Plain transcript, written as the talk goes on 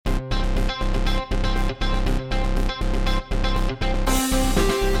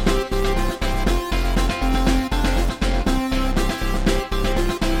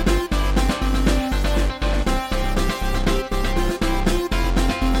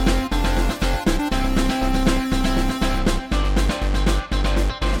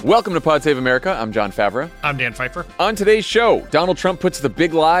Welcome to Pod Save America. I'm John Favreau. I'm Dan Pfeiffer. On today's show, Donald Trump puts the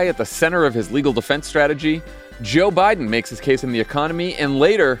big lie at the center of his legal defense strategy. Joe Biden makes his case in the economy. And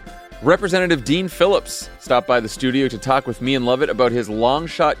later, Representative Dean Phillips stopped by the studio to talk with me and Lovett about his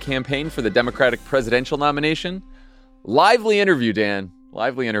long-shot campaign for the Democratic presidential nomination. Lively interview, Dan.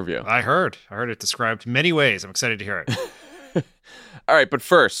 Lively interview. I heard it described many ways. I'm excited to hear it. All right, but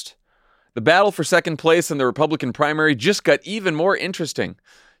first, the battle for second place in the Republican primary just got even more interesting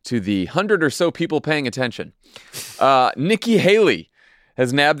to the 100 or so people paying attention. Nikki Haley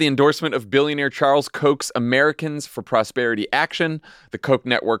has nabbed the endorsement of billionaire Charles Koch's Americans for Prosperity Action. The Koch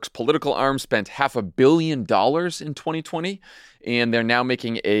network's political arm spent $500 million in 2020, and they're now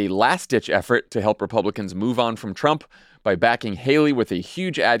making a last-ditch effort to help Republicans move on from Trump by backing Haley with a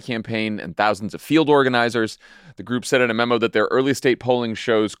huge ad campaign and thousands of field organizers. The group said in a memo that their early state polling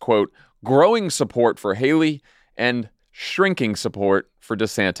shows, quote, growing support for Haley and shrinking support for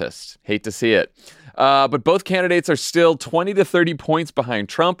DeSantis. Hate to see it. But both candidates are still 20 to 30 points behind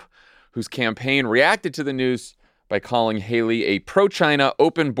Trump, whose campaign reacted to the news by calling Haley a pro-China,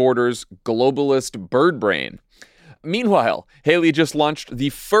 open borders, globalist bird brain. Meanwhile, Haley just launched the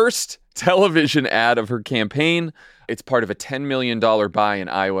first television ad of her campaign. It's part of a $10 million buy in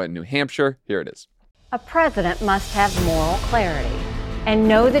Iowa and New Hampshire. Here it is. A president must have moral clarity and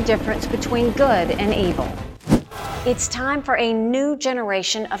know the difference between good and evil. It's time for a new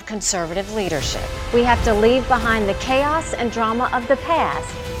generation of conservative leadership. We have to leave behind the chaos and drama of the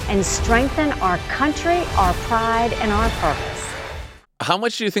past and strengthen our country, our pride, and our purpose. How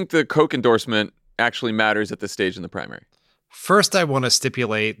much do you think the Koch endorsement actually matters at this stage in the primary? First, I want to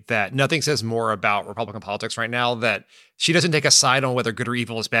stipulate that nothing says more about Republican politics right now that she doesn't take a side on whether good or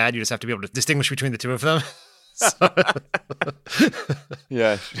evil is bad. You just have to be able to distinguish between the two of them.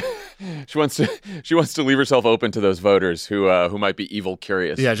 Yeah, she wants to leave herself open to those voters who might be evil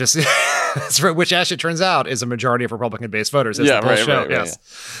curious. Yeah, just which, as it turns out, is a majority of Republican-based voters. As the polls show. Yes,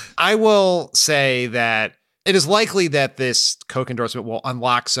 yeah. I will say that it is likely that this Koch endorsement will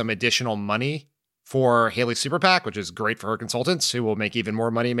unlock some additional money for Haley's super PAC, which is great for her consultants, who will make even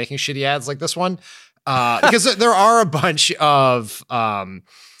more money making shitty ads like this one, because there are a bunch of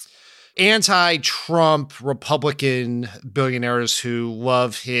anti-Trump Republican billionaires who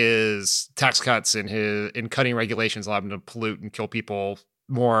love his tax cuts and in cutting regulations, allowing him to pollute and kill people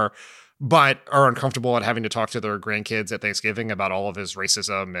more, but are uncomfortable at having to talk to their grandkids at Thanksgiving about all of his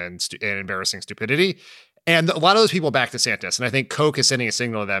racism and embarrassing stupidity. And a lot of those people back DeSantis. And I think Koch is sending a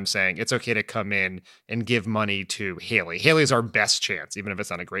signal to them saying it's okay to come in and give money to Haley. Haley's our best chance, even if it's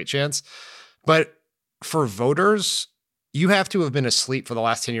not a great chance. But for voters, you have to have been asleep for the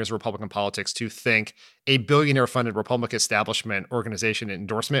last 10 years of Republican politics to think a billionaire-funded Republican establishment organization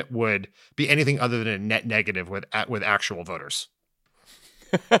endorsement would be anything other than a net negative with actual voters.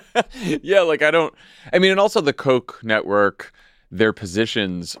 Yeah, and also the Koch network, their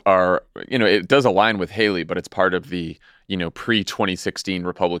positions are, it does align with Haley, but it's part of the, pre-2016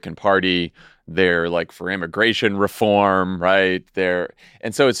 Republican Party. They're like for immigration reform, right?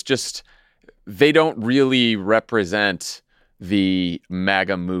 And so it's just, they don't really represent the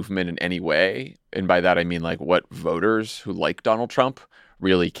MAGA movement in any way. And by that, I mean like what voters who like Donald Trump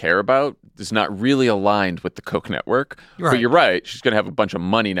really care about. It's not really aligned with the Koch network. Right. But you're right. She's going to have a bunch of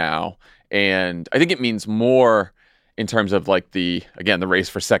money now. And I think it means more in terms of like the race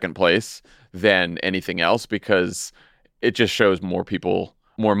for second place than anything else, because it just shows more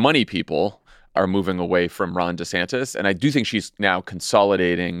money people are moving away from Ron DeSantis. And I do think she's now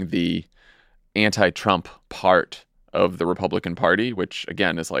consolidating the anti-Trump part of the Republican Party, which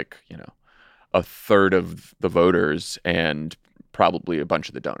again is like, a third of the voters and probably a bunch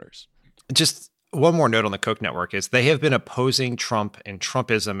of the donors. Just one more note on the Koch network is they have been opposing Trump and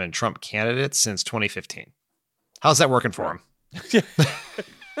Trumpism and Trump candidates since 2015. How's that working for them?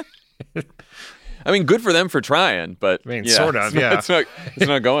 I mean, good for them for trying, but sort of. It's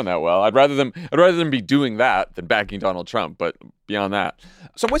not going that well. I'd rather them be doing that than backing Donald Trump. But beyond that,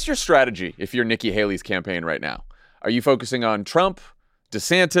 so what's your strategy if you're Nikki Haley's campaign right now? Are you focusing on Trump,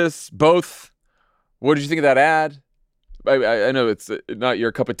 DeSantis, both? What did you think of that ad? I know it's not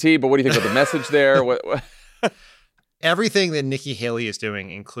your cup of tea, but what do you think of the message there? What? Everything that Nikki Haley is doing,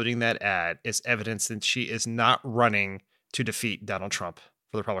 including that ad, is evidence that she is not running to defeat Donald Trump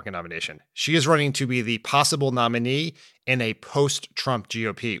for the Republican nomination. She is running to be the possible nominee in a post-Trump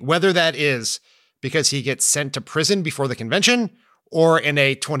GOP, whether that is because he gets sent to prison before the convention or in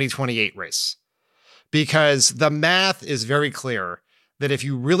a 2028 race. Because the math is very clear that if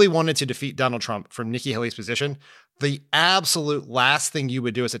you really wanted to defeat Donald Trump from Nikki Haley's position, the absolute last thing you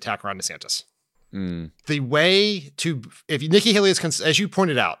would do is attack Ron DeSantis. The way to, if Nikki Haley is, as you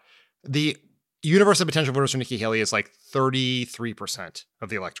pointed out, the universe of potential voters for Nikki Haley is like 33% of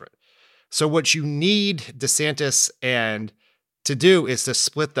the electorate. So what you need DeSantis and to do is to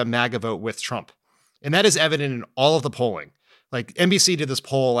split the MAGA vote with Trump. And that is evident in all of the polling. Like NBC did this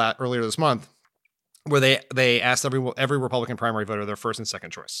poll earlier this month where they asked every Republican primary voter their first and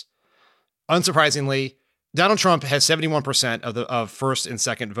second choice. Unsurprisingly, Donald Trump has 71% of first and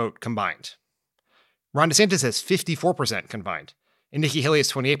second vote combined. Ron DeSantis has 54% combined, and Nikki Haley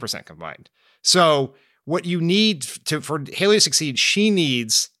has 28% combined. So what you need for Haley to succeed, she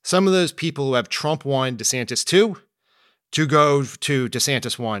needs some of those people who have Trump 1, DeSantis 2 to go to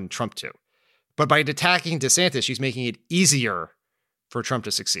DeSantis 1, Trump 2. But by attacking DeSantis, she's making it easier for Trump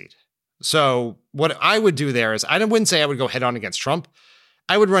to succeed. So what I would do there is, I wouldn't say I would go head on against Trump.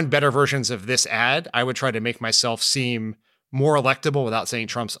 I would run better versions of this ad. I would try to make myself seem more electable without saying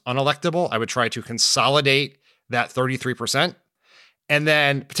Trump's unelectable. I would try to consolidate that 33% and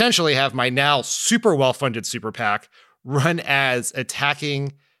then potentially have my now super well-funded super PAC run as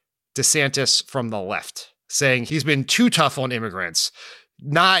attacking DeSantis from the left, saying he's been too tough on immigrants.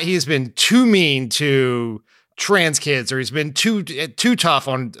 He's been too mean to trans kids, or he's been too tough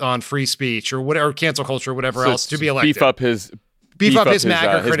on free speech or whatever, cancel culture, or whatever else to be elected. Beef up his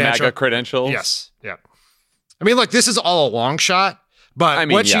MAGA credentials. Yes. Yeah. I mean, look, this is all a long shot, but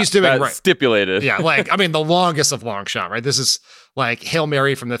what she's doing, right? Stipulated. Yeah. Like, I mean, the longest of long shot, right? This is like Hail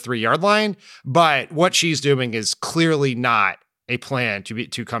Mary from the 3-yard line, but what she's doing is clearly not a plan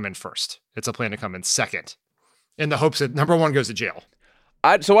to come in first. It's a plan to come in second in the hopes that number one goes to jail.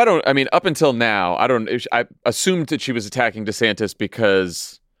 Up until now, I assumed that she was attacking DeSantis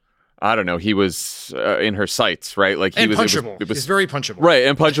because, I don't know, he was in her sights, right? Like he was punchable. He's very punchable. Right,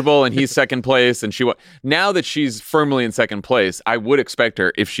 and punchable, and he's second place, and now that she's firmly in second place, I would expect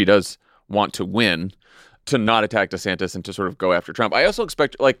her, if she does want to win, to not attack DeSantis and to sort of go after Trump. I also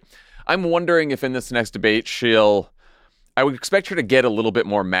expect, I'm wondering if in this next debate I would expect her to get a little bit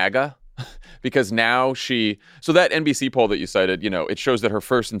more MAGA. Because now so that NBC poll that you cited, it shows that her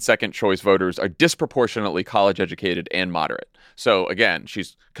first and second choice voters are disproportionately college educated and moderate. So again,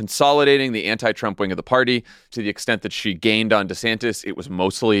 she's consolidating the anti-Trump wing of the party to the extent that she gained on DeSantis. It was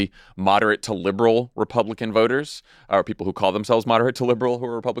mostly moderate to liberal Republican voters, or people who call themselves moderate to liberal who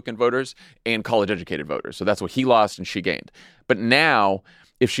are Republican voters, and college educated voters. So that's what he lost and she gained. But now,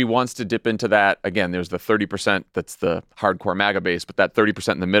 if she wants to dip into that, again, there's the 30% that's the hardcore MAGA base, but that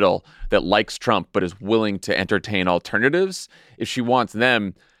 30% in the middle that likes Trump but is willing to entertain alternatives. If she wants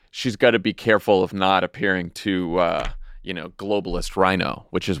them, she's got to be careful of not appearing too, globalist rhino,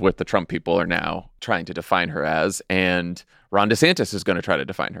 which is what the Trump people are now trying to define her as. And Ron DeSantis is going to try to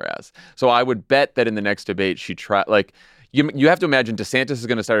define her as. So I would bet that in the next debate, you have to imagine DeSantis is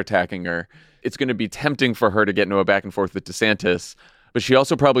going to start attacking her. It's going to be tempting for her to get into a back and forth with DeSantis. But she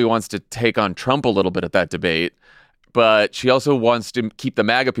also probably wants to take on Trump a little bit at that debate. But she also wants to keep the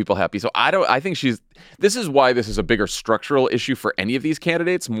MAGA people happy. So I think this is why this is a bigger structural issue for any of these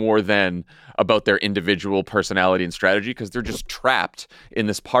candidates more than about their individual personality and strategy, because they're just trapped in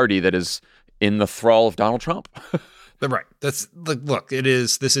this party that is in the thrall of Donald Trump. Right. This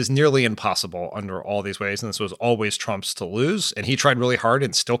is nearly impossible under all these ways. And this was always Trump's to lose. And he tried really hard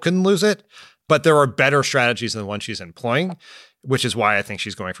and still couldn't lose it. But there are better strategies than the one she's employing, which is why I think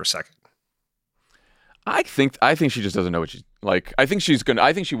she's going for second. I think she just doesn't know what she's like. I think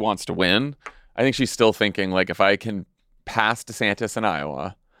she wants to win. I think she's still thinking, if I can pass DeSantis in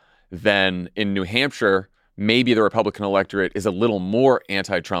Iowa, then in New Hampshire, maybe the Republican electorate is a little more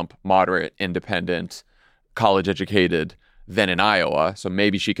anti-Trump, moderate, independent, college educated than in Iowa. So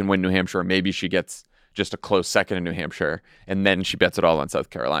maybe she can win New Hampshire, or maybe she gets just a close second in New Hampshire, and then she bets it all on South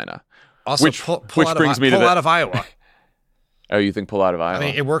Carolina. Also, pull out of Iowa. Oh, you think pull out of Iowa? I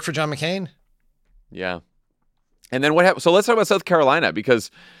mean, it worked for John McCain. Yeah. And then what happened? So let's talk about South Carolina,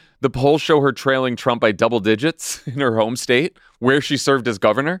 because the polls show her trailing Trump by double digits in her home state, where she served as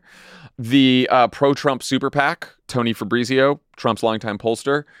governor. The pro-Trump super PAC, Tony Fabrizio, Trump's longtime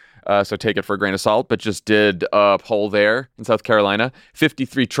pollster, so take it for a grain of salt, but just did a poll there in South Carolina.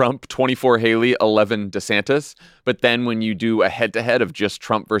 53 Trump, 24 Haley, 11 DeSantis. But then when you do a head-to-head of just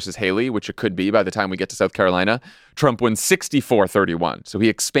Trump versus Haley, which it could be by the time we get to South Carolina, Trump wins 64-31. So he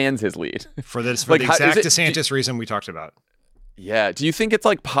expands his lead. For the exact DeSantis reason we talked about. Yeah. Do you think it's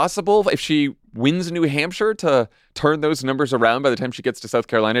possible if she wins New Hampshire to turn those numbers around by the time she gets to South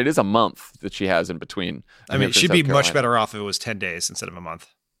Carolina? It is a month that she has in between. I mean, she'd be much better off if it was 10 days instead of a month.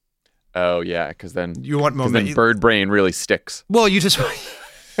 Oh, yeah, because then you want momentum. Then bird brain really sticks. Well, you just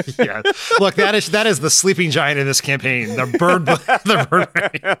yeah. Look, that is the sleeping giant in this campaign. The bird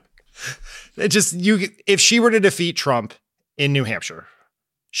brain. If she were to defeat Trump in New Hampshire,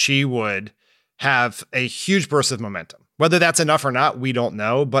 she would have a huge burst of momentum. Whether that's enough or not, we don't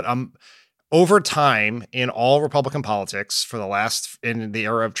know. But over time in all Republican politics in the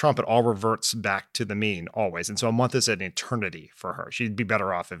era of Trump, it all reverts back to the mean always. And so a month is an eternity for her. She'd be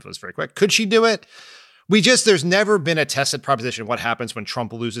better off if it was very quick. Could she do it? There's never been a tested proposition what happens when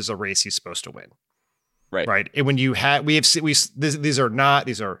Trump loses a race he's supposed to win. Right. And when these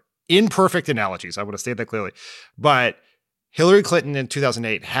are imperfect analogies. I want to state that clearly. But Hillary Clinton in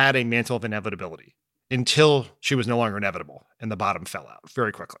 2008 had a mantle of inevitability until she was no longer inevitable and the bottom fell out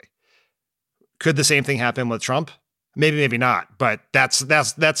very quickly. Could the same thing happen with Trump? Maybe, maybe not. But that's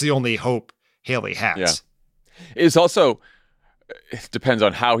the only hope Haley has. Yeah. It depends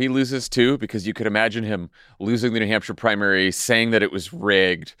on how he loses too, because you could imagine him losing the New Hampshire primary, saying that it was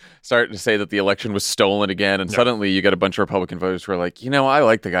rigged, starting to say that the election was stolen again, and suddenly you get a bunch of Republican voters who are like, I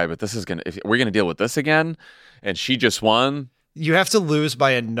like the guy, but if we're gonna deal with this again, and she just won. You have to lose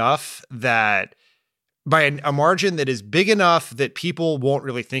by enough by a margin that is big enough that people won't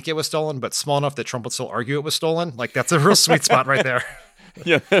really think it was stolen, but small enough that Trump would still argue it was stolen. Like, that's a real sweet spot right there.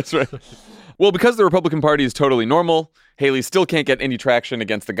 Yeah, that's right. Well, because the Republican Party is totally normal, Haley still can't get any traction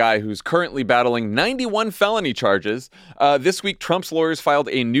against the guy who's currently battling 91 felony charges. This week, Trump's lawyers filed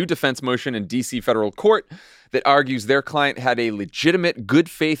a new defense motion in D.C. federal court that argues their client had a legitimate good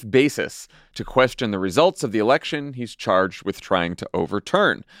faith basis to question the results of the election he's charged with trying to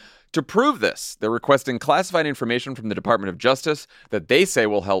overturn. To prove this, they're requesting classified information from the Department of Justice that they say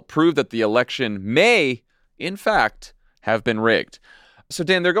will help prove that the election may, in fact, have been rigged. So,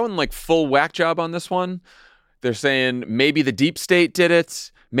 Dan, they're going like full whack job on this one. They're saying maybe the deep state did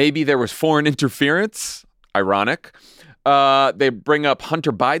it. Maybe there was foreign interference. Ironic. They bring up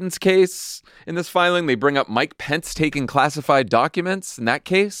Hunter Biden's case in this filing. They bring up Mike Pence taking classified documents in that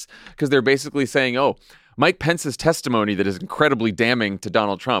case because they're basically saying, Mike Pence's testimony that is incredibly damning to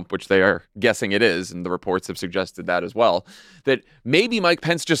Donald Trump, which they are guessing it is, and the reports have suggested that as well, that maybe Mike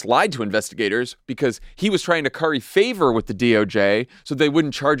Pence just lied to investigators because he was trying to curry favor with the DOJ so they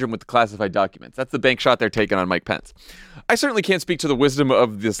wouldn't charge him with the classified documents. That's the bank shot they're taking on Mike Pence. I certainly can't speak to the wisdom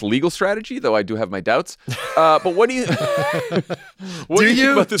of this legal strategy, though I do have my doubts. But what do you...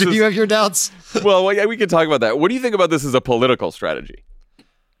 do you have your doubts? Well, we can talk about that. What do you think about this as a political strategy?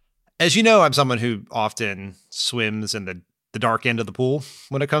 As you know, I'm someone who often swims in the dark end of the pool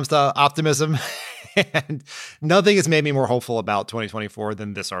when it comes to optimism. And nothing has made me more hopeful about 2024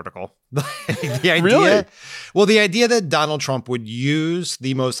 than this article. The idea, really? Well, the idea that Donald Trump would use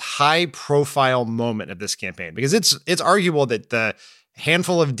the most high-profile moment of this campaign, because it's arguable that the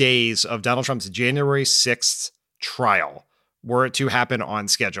handful of days of Donald Trump's January 6th trial, were it to happen on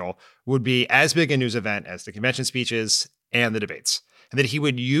schedule, would be as big a news event as the convention speeches and the debates. And that he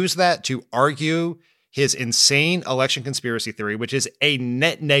would use that to argue his insane election conspiracy theory, which is a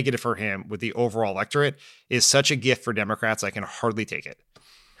net negative for him with the overall electorate, is such a gift for Democrats, I can hardly take it.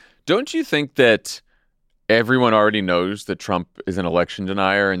 Don't you think that everyone already knows that Trump is an election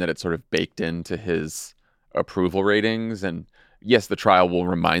denier and that it's sort of baked into his approval ratings? And yes, the trial will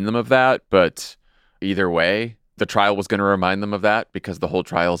remind them of that, but either way, the trial was going to remind them of that because the whole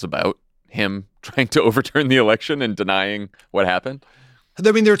trial is about him trying to overturn the election and denying what happened.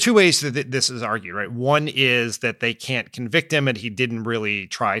 I mean, there are two ways that this is argued, right? One is that they can't convict him and he didn't really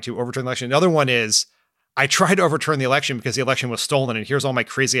try to overturn the election. The other one is, I tried to overturn the election because the election was stolen, and here's all my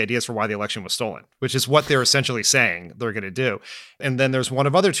crazy ideas for why the election was stolen, which is what they're essentially saying they're going to do. And then there's one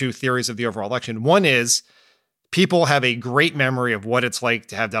of other two theories of the overall election. One is people have a great memory of what it's like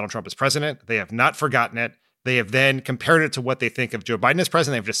to have Donald Trump as president. They have not forgotten it. They have then compared it to what they think of Joe Biden as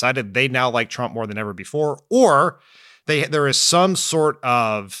president. They've decided they now like Trump more than ever before, or there is some sort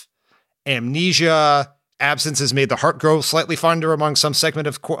of amnesia. Absence has made the heart grow slightly fonder among some segment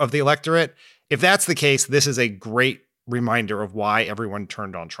of the electorate. If that's the case, this is a great reminder of why everyone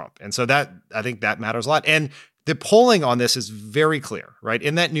turned on Trump. And so I think that matters a lot. And the polling on this is very clear, right?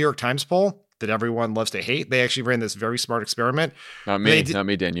 In that New York Times poll that everyone loves to hate, they actually ran this very smart experiment. Not me,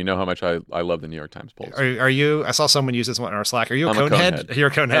 Dan. You know how much I love the New York Times polls. Are you? I saw someone use this one in our Slack. Are you a conehead? You're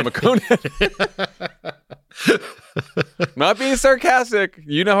a conehead. I'm a conehead. Not being sarcastic.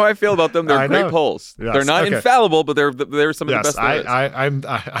 You know how I feel about them. They're great polls. Yes. They're not infallible, but they're some of the best there is.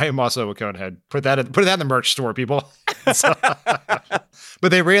 I am also a conehead. Put that in the merch store, people. But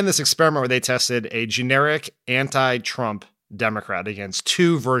they ran this experiment where they tested a generic anti-Trump Democrat against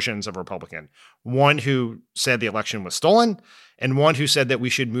two versions of Republican. One who said the election was stolen, and one who said that we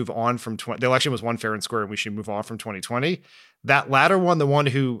should move on from the election was won fair and square and we should move on from 2020. That latter one, the one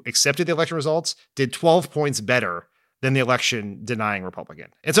who accepted the election results, did 12 points better than the election denying Republican.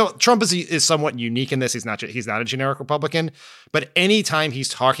 And so Trump is somewhat unique in this. He's not a generic Republican, but anytime he's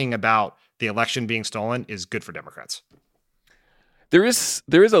talking about the election being stolen is good for Democrats. There is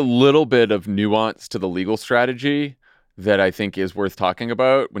a little bit of nuance to the legal strategy that I think is worth talking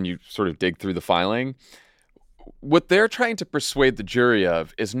about when you sort of dig through the filing. What they're trying to persuade the jury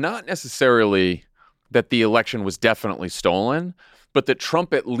of is not necessarily that the election was definitely stolen, but that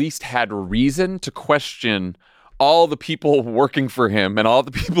Trump at least had reason to question all the people working for him and all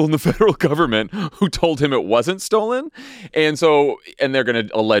the people in the federal government who told him it wasn't stolen. And they're going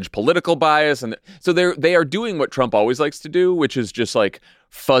to allege political bias. And so they are doing what Trump always likes to do, which is just like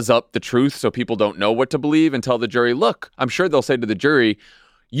fuzz up the truth so people don't know what to believe and tell the jury, look, I'm sure they'll say to the jury,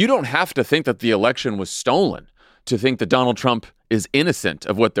 you don't have to think that the election was stolen to think that Donald Trump is innocent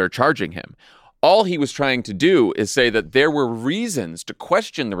of what they're charging him. All he was trying to do is say that there were reasons to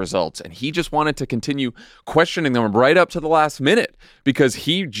question the results, and he just wanted to continue questioning them right up to the last minute because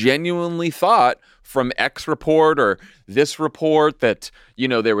he genuinely thought from X report or this report that,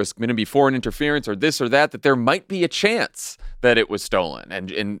 there was going to be foreign interference or this or that there might be a chance that it was stolen.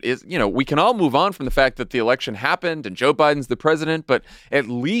 And we can all move on from the fact that the election happened and Joe Biden's the president, but at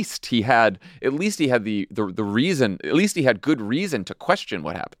least he had the reason, at least he had good reason to question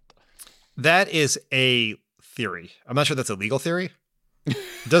what happened. That is a theory. I'm not sure that's a legal theory.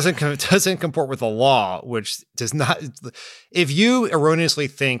 Doesn't comport with the law, which does not. If you erroneously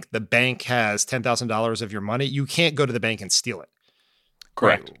think the bank has $10,000 of your money, you can't go to the bank and steal it.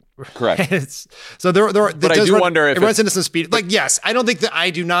 Correct. Right? Correct. So there. But I do wonder if it runs into some speed. Like, yes, I don't think that.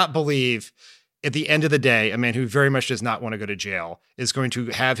 I do not believe. At the end of the day, a man who very much does not want to go to jail is going to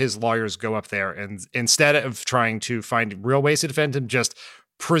have his lawyers go up there and instead of trying to find real ways to defend him, just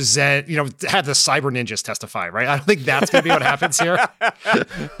present, have the cyber ninjas testify, right? I don't think that's going to be what happens here.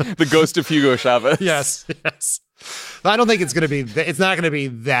 The ghost of Hugo Chavez. Yes. I don't think it's not going to be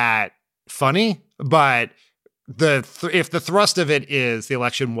that funny, but if the thrust of it is the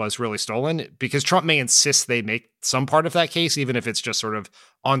election was really stolen, because Trump may insist they make some part of that case, even if it's just sort of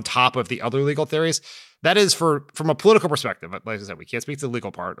on top of the other legal theories. That is from a political perspective. Like I said, we can't speak to the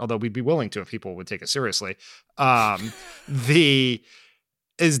legal part, although we'd be willing to if people would take it seriously.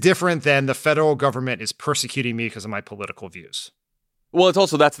 Is different than the federal government is persecuting me because of my political views. Well, it's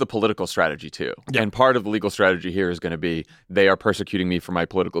also, that's the political strategy too. Yeah. And part of the legal strategy here is going to be, they are persecuting me for my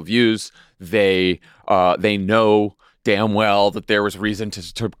political views. They know damn well that there was reason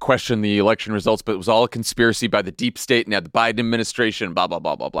to question the election results, but it was all a conspiracy by the deep state and the Biden administration, blah, blah,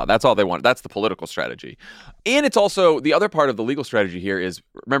 blah, blah, blah. That's all they want. That's the political strategy. And it's also, the other part of the legal strategy here is,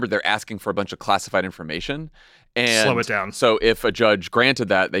 remember, they're asking for a bunch of classified information. And slow it down. So if a judge granted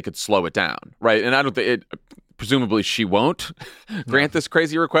that, they could slow it down, right? And I don't think it. Presumably she won't grant this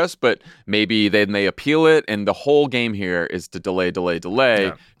crazy request, but maybe then they appeal it. And the whole game here is to delay,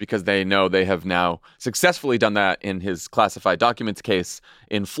 because they know they have now successfully done that in his classified documents case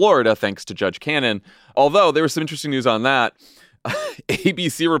in Florida, thanks to Judge Cannon. Although there was some interesting news on that.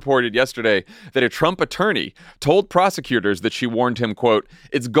 ABC reported yesterday that a Trump attorney told prosecutors that she warned him, quote,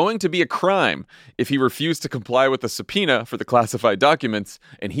 "It's going to be a crime if he refused to comply with the subpoena for the classified documents,"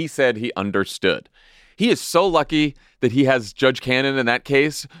 and he said he understood. He is so lucky that he has Judge Cannon in that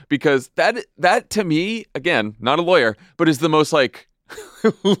case, because that to me, again, not a lawyer, but is the most like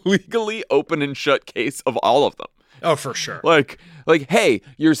legally open and shut case of all of them. Oh, for sure. Like, hey,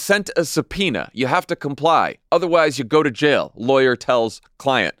 you're sent a subpoena. You have to comply. Otherwise, you go to jail. Lawyer tells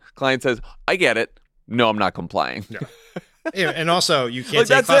client. Client says, I get it. No, I'm not complying. Yeah. Yeah, and also, you can't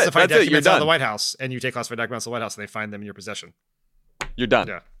take classified documents out of the White House, and you take classified documents out of the White House, and they find them in your possession. You're done.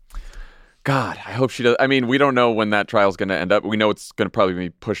 Yeah. God, I hope she does. I mean, we don't know when that trial's going to end up. We know it's going to probably be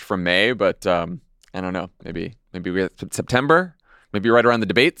pushed from May, but I don't know. Maybe we have September. Maybe right around the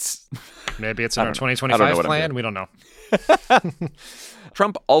debates. Maybe it's in our 2025 plan. We don't know.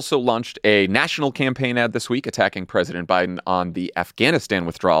 Trump also launched a national campaign ad this week attacking President Biden on the Afghanistan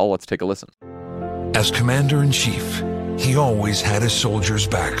withdrawal. Let's take a listen. As commander-in-chief, he always had his soldiers'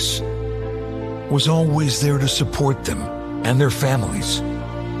 backs, was always there to support them and their families.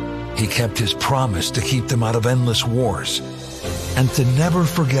 He kept his promise to keep them out of endless wars and to never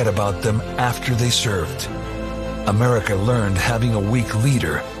forget about them after they served. America learned having a weak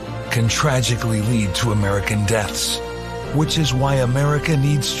leader can tragically lead to American deaths, which is why America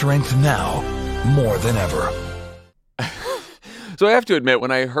needs strength now more than ever. So I have to admit, when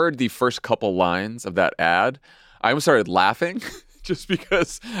I heard the first couple lines of that ad, I almost started laughing just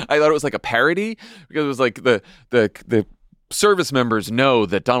because I thought it was like a parody, because it was like the service members know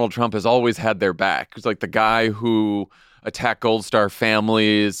that Donald Trump has always had their back. It's like the guy who attack Gold Star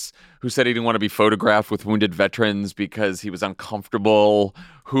families, who said he didn't want to be photographed with wounded veterans because he was uncomfortable,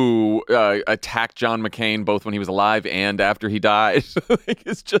 who attacked John McCain both when he was alive and after he died,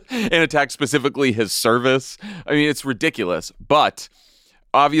 and attacked specifically his service. I mean, it's ridiculous. But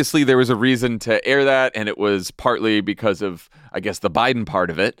obviously there was a reason to air that, and it was partly because of, I guess, the Biden part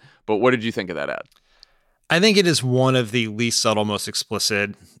of it. But what did you think of that ad? I think it is one of the least subtle, most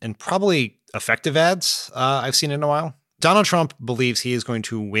explicit, and probably effective ads I've seen in a while. Donald Trump believes he is going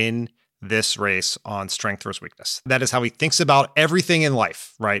to win this race on strength versus weakness. That is how he thinks about everything in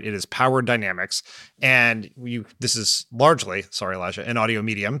life, right? It is power dynamics. And this is largely, sorry, Elijah, an audio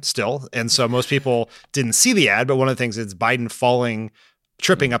medium still. And so most people didn't see the ad, but one of the things is Biden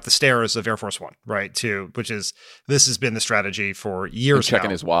tripping up the stairs of Air Force One, right? This has been the strategy for years.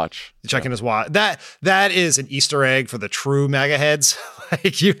 Checking his watch. His watch. That is an Easter egg for the true MAGA heads.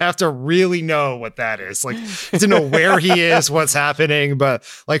 Like, you have to really know what that is. Like, to know where he is, what's happening. But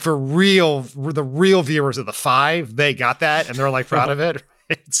like, the real viewers of the Five, they got that and they're like proud of it.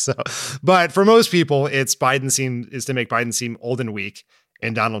 Right? So, but for most people, is to make Biden seem old and weak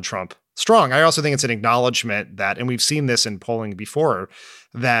and Donald Trump strong. I also think it's an acknowledgement that, and we've seen this in polling before,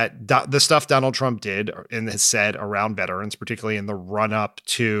 that the stuff Donald Trump did and has said around veterans, particularly in the run up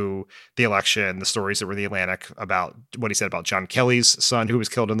to the election, the stories that were in the Atlantic about what he said about John Kelly's son who was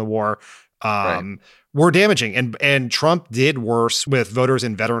killed in the war, were damaging. And Trump did worse with voters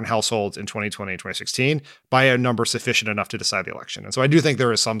in veteran households in 2020 and 2016 by a number sufficient enough to decide the election. And so I do think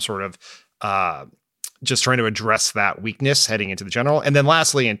there is some sort of just trying to address that weakness heading into the general. And then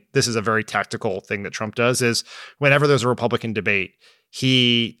lastly, and this is a very tactical thing that Trump does, is whenever there's a Republican debate,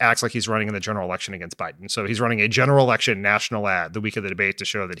 he acts like he's running in the general election against Biden. So he's running a general election national ad the week of the debate to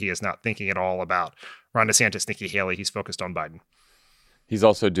show that he is not thinking at all about Ron DeSantis, Nikki Haley. He's focused on Biden. He's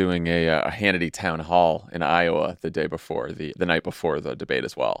also doing a Hannity town hall in Iowa the night before the debate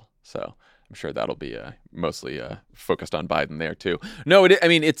as well. So I'm sure that'll be mostly focused on Biden there too. No,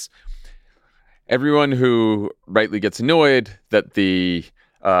 it's everyone who rightly gets annoyed that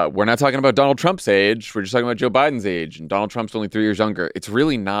we're not talking about Donald Trump's age. We're just talking about Joe Biden's age, and Donald Trump's only 3 years younger. It's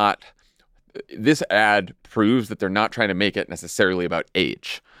really not. This ad proves that they're not trying to make it necessarily about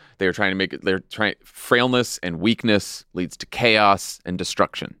age. They're trying to make it. Frailness and weakness leads to chaos and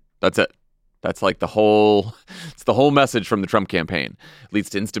destruction. That's it. That's like it's the whole message from the Trump campaign. It leads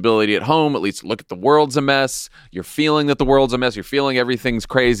to instability at home. It leads to look at the world's a mess. You're feeling that the world's a mess. You're feeling everything's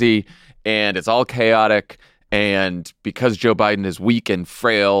crazy and it's all chaotic. And because Joe Biden is weak and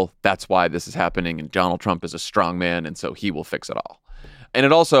frail, that's why this is happening. And Donald Trump is a strong man, and so he will fix it all. And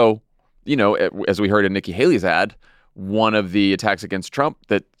it also, as we heard in Nikki Haley's ad, one of the attacks against Trump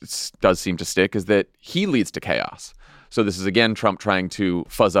that does seem to stick is that he leads to chaos. So this is, again, Trump trying to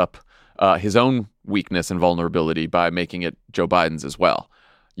fuzz up his own weakness and vulnerability by making it Joe Biden's as well.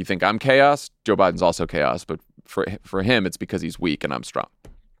 You think I'm chaos? Joe Biden's also chaos. But for him, it's because he's weak and I'm strong.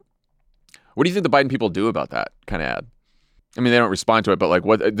 What do you think the Biden people do about that kind of ad? I mean, they don't respond to it, but like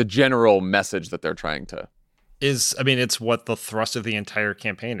what the general message that they're trying to it's what the thrust of the entire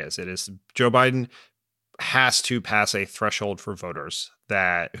campaign is. It is Joe Biden has to pass a threshold for voters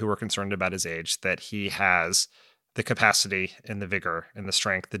who are concerned about his age, that he has the capacity and the vigor and the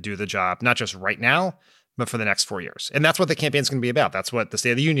strength to do the job, not just right now, but for the next 4 years. And that's what the campaign's going to be about. That's what the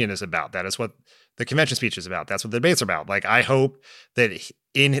State of the Union is about. That is what the convention speech is about. That's what the debates are about. Like, I hope that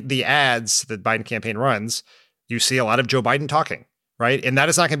in the ads that Biden campaign runs, you see a lot of Joe Biden talking, right? And that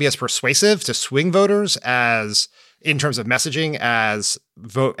is not going to be as persuasive to swing voters as in terms of messaging as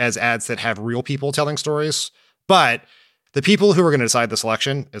ads that have real people telling stories. But the people who are going to decide this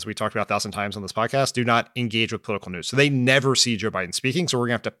election, as we talked about 1,000 times on this podcast, do not engage with political news. So they never see Joe Biden speaking. So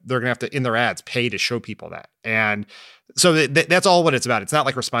they're going to have to, in their ads, pay to show people that. And so that's all what it's about. It's not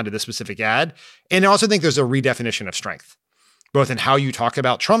like respond to this specific ad. And I also think there's a redefinition of strength, both in how you talk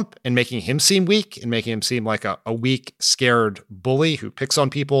about Trump and making him seem weak and making him seem like a weak, scared bully who picks on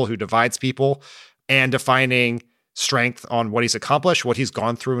people, who divides people, and defining strength on what he's accomplished, what he's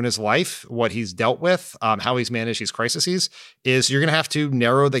gone through in his life, what he's dealt with, how he's managed these crises. Is you're going to have to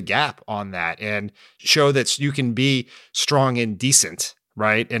narrow the gap on that and show that you can be strong and decent,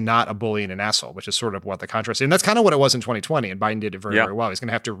 right? And not a bully and an asshole, which is sort of what the contrast is. And that's kind of what it was in 2020. And Biden did it very, very well. He's going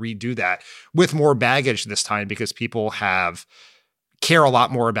to have to redo that with more baggage this time because people care a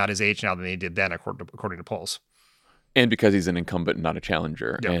lot more about his age now than they did then, according to polls. And because he's an incumbent, not a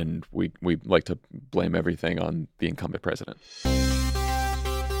challenger. Yep. And we like to blame everything on the incumbent president.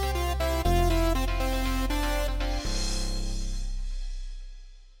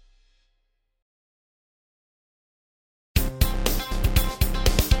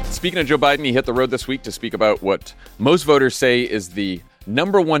 speaking of Joe Biden, he hit the road this week to speak about what most voters say is the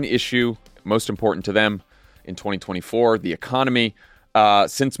number one issue most important to them in 2024, the economy.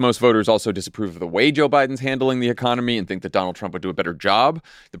 Since most voters also disapprove of the way Joe Biden's handling the economy and think that Donald Trump would do a better job,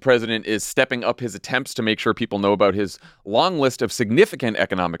 the president is stepping up his attempts to make sure people know about his long list of significant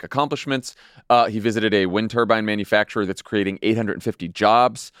economic accomplishments. He visited a wind turbine manufacturer that's creating 850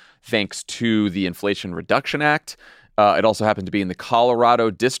 jobs thanks to the Inflation Reduction Act. It also happened to be in the Colorado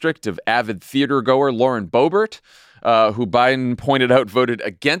district of avid theater goer Lauren Boebert, who Biden pointed out voted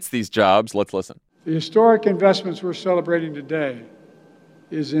against these jobs. Let's listen. The historic investments we're celebrating today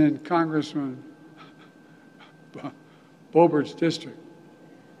is in Congressman Boebert's district.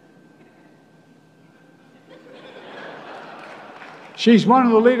 She's one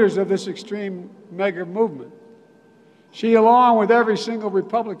of the leaders of this extreme mega movement. She, along with every single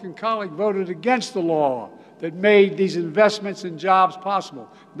Republican colleague, voted against the law that made these investments in jobs possible.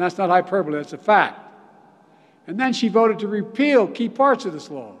 And that's not hyperbole, that's a fact. And then she voted to repeal key parts of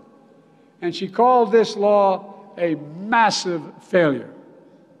this law. And she called this law a massive failure.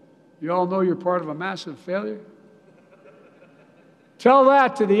 You all know you're part of a massive failure? Tell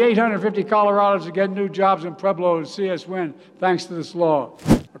that to the 850 Coloradans who get new jobs in Pueblo and CS Wind thanks to this law.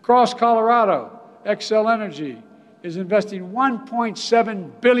 Across Colorado, Xcel Energy is investing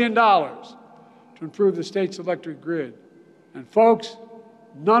 $1.7 billion to improve the state's electric grid. And folks,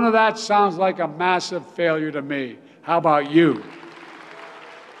 none of that sounds like a massive failure to me. How about you?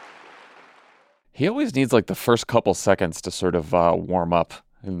 He always needs like the first couple seconds to sort of warm up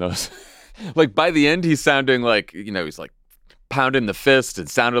in those. Like by the end, he's sounding like, he's like pounding the fist. It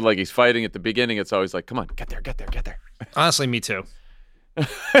sounded like he's fighting. At the beginning, it's always like, come on, get there. Honestly, me too.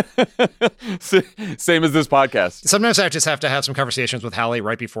 Same as this podcast. Sometimes I just have to have some conversations with Hallie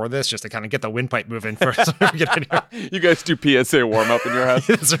right before this just to kind of get the windpipe moving first. You guys do PSA warm up in your house?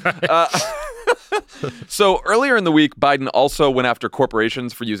 That's right. So earlier in the week, Biden also went after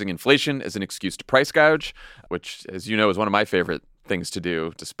corporations for using inflation as an excuse to price gouge, which, as you know, is one of my favorite things to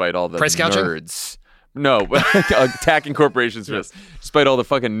do, despite all the price gouging? Nerds. No, attacking corporations for this, despite all the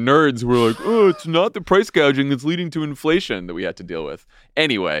fucking nerds who are like, oh, it's not the price gouging that's leading to inflation that we had to deal with.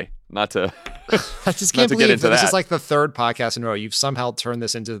 Anyway, I just can't believe that this is like the third podcast in a row. You've somehow turned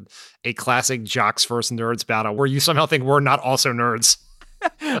this into a classic jocks versus nerds battle where you somehow think we're not also nerds.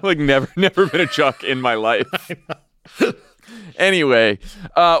 Like never been a jock in my life. Anyway,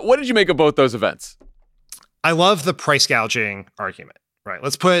 what did you make of both those events? I love the price gouging argument, right?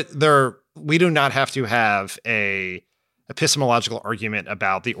 Let's put we do not have to have a epistemological argument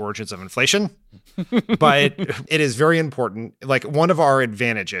about the origins of inflation, but it is very important. Like one of our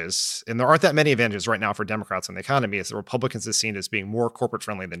advantages, and there aren't that many advantages right now for Democrats in the economy, is that Republicans is seen as being more corporate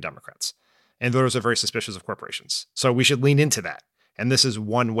friendly than Democrats. And voters are very suspicious of corporations. So we should lean into that. And this is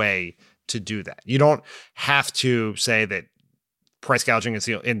one way to do that. You don't have to say that price gouging is,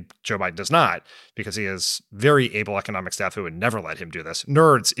 and Joe Biden does not, because he has very able economic staff who would never let him do this.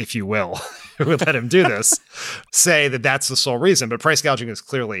 Nerds, if you will, who would let him do this, say that that's the sole reason. But price gouging is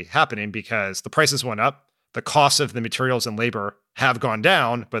clearly happening because the prices went up, the costs of the materials and labor have gone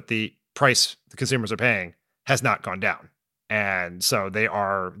down, but the price the consumers are paying has not gone down. And so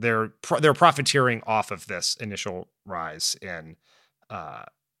they're profiteering off of this initial rise in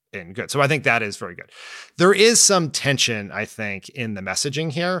goods. So I think that is very good. There is some tension, I think, in the messaging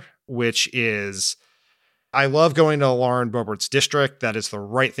here, which is, I love going to Lauren Boebert's district. That is the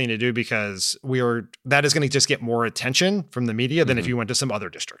right thing to do because that is going to just get more attention from the media than if you went to some other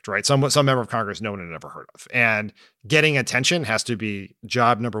district, right? Some member of Congress no one had ever heard of. And getting attention has to be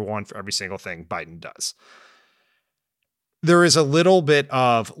job number one for every single thing Biden does. There is a little bit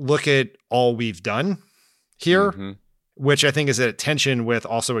of look at all we've done here, which I think is at tension with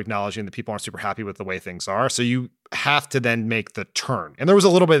also acknowledging that people aren't super happy with the way things are. So you have to then make the turn. And there was a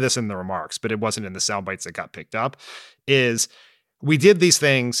little bit of this in the remarks, but it wasn't in the sound bites that got picked up, is we did these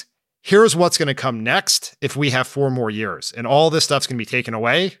things. Here's what's going to come next if we have 4 more years. And all this stuff's going to be taken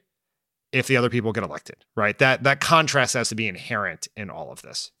away if the other people get elected, right? That contrast has to be inherent in all of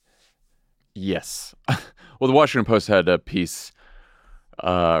this. Yes. Well, the Washington Post had a piece.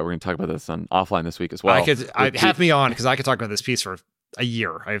 We're going to talk about this on offline this week as well. Have me on because I could talk about this piece for a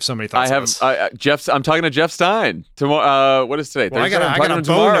year. I have so many thoughts. I'm talking to Jeff Stein tomorrow. What is today? Well, Thursday?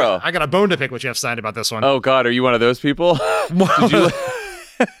 I got a bone to pick with Jeff Stein about this one. Oh God, are you one of those people?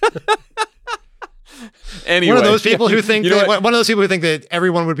 Anyway, one of those people who think that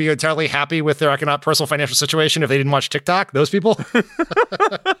everyone would be entirely happy with their personal financial situation if they didn't watch TikTok. Those people.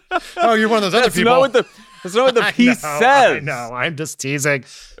 Oh, you're one of those other people. That's not what the piece says. I know. I'm just teasing.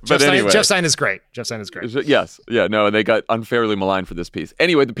 But anyway. Jeff Stein is great. Jeff Stein is great. Yes. Yeah, no, and they got unfairly maligned for this piece.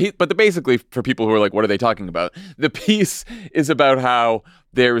 Anyway, basically, for people who are like, what are they talking about? The piece is about how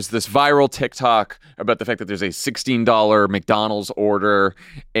there's this viral TikTok about the fact that there's a $16 McDonald's order.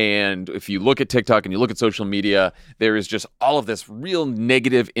 And if you look at TikTok and you look at social media, there is just all of this real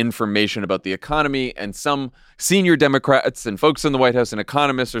negative information about the economy. And some senior Democrats and folks in the White House and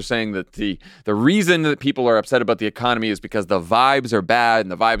economists are saying that the reason that people are upset about the economy is because the vibes are bad.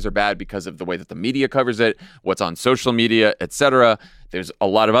 And the vibes are bad because of the way that the media covers it, what's on social media, etc. There's a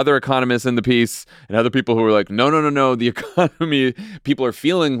lot of other economists in the piece and other people who are like, no, the economy, people are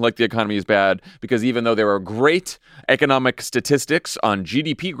feeling like the economy is bad because even though there are great economic statistics on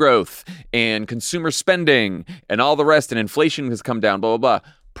GDP growth and consumer spending and all the rest, and inflation has come down, blah, blah, blah,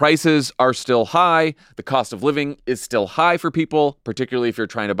 prices are still high. The cost of living is still high for people, particularly if you're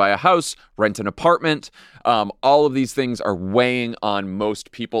trying to buy a house, rent an apartment. All of these things are weighing on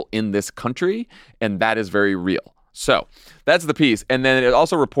most people in this country, and that is very real. So that's the piece. And then it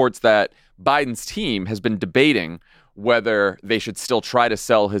also reports that Biden's team has been debating whether they should still try to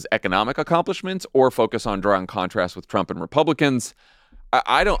sell his economic accomplishments or focus on drawing contrast with Trump and Republicans.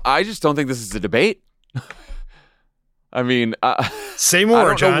 I just don't think this is a debate. I mean, say more, I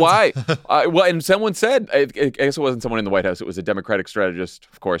don't John. know why. Well, and someone said, I guess it wasn't someone in the White House. It was a Democratic strategist,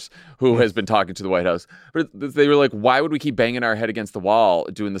 of course, who has been talking to the White House. But they were like, why would we keep banging our head against the wall,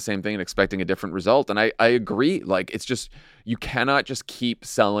 doing the same thing and expecting a different result? And I agree. Like, it's just, you cannot just keep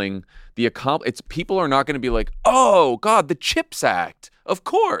selling the people are not going to be like, oh, God, the CHIPS Act. Of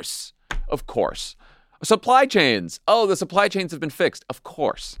course. Supply chains. Oh, the supply chains have been fixed. Of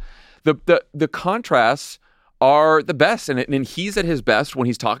course. The contrasts are the best. And he's at his best when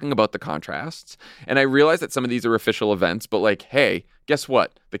he's talking about the contrasts. And I realize that some of these are official events, but like, hey, guess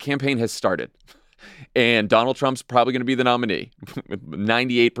what? The campaign has started. And Donald Trump's probably going to be the nominee.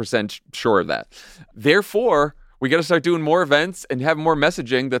 98% sure of that. Therefore, we got to start doing more events and have more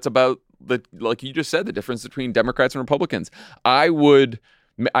messaging that's about, like you just said, the difference between Democrats and Republicans. I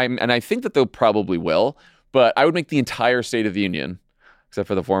think that they'll probably will, but I would make the entire State of the Union, except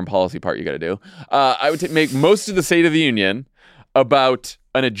for the foreign policy part you got to do. I would make most of the State of the Union about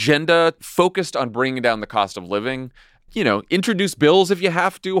an agenda focused on bringing down the cost of living. You know, introduce bills if you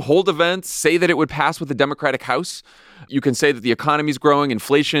have to, hold events, say that it would pass with the Democratic House. You can say that the economy's growing,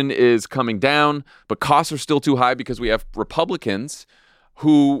 inflation is coming down, but costs are still too high because we have Republicans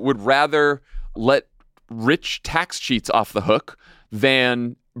who would rather let rich tax cheats off the hook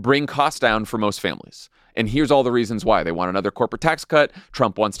than bring costs down for most families. And here's all the reasons why. They want another corporate tax cut.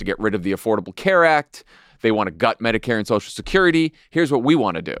 Trump wants to get rid of the Affordable Care Act. They want to gut Medicare and Social Security. Here's what we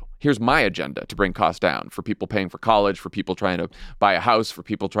want to do. Here's my agenda to bring costs down for people paying for college, for people trying to buy a house, for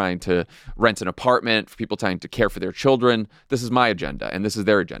people trying to rent an apartment, for people trying to care for their children. This is my agenda, and this is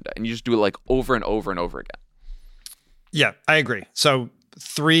their agenda. And you just do it like over and over and over again. Yeah, I agree. So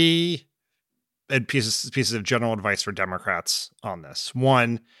 3 pieces of general advice for Democrats on this.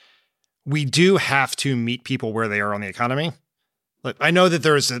 1, we do have to meet people where they are on the economy. Like, I know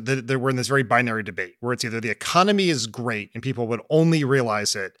that we're in this very binary debate where it's either the economy is great and people would only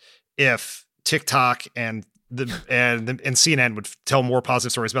realize it if TikTok and CNN would tell more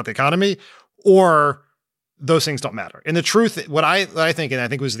positive stories about the economy, or those things don't matter. And the truth, what I think, and I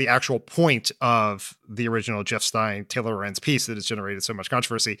think was the actual point of the original Jeff Stein, Taylor Lorenz piece that has generated so much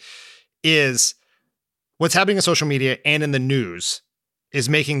controversy, is what's happening in social media and in the news is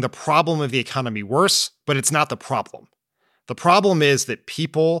making the problem of the economy worse, but it's not the problem. The problem is that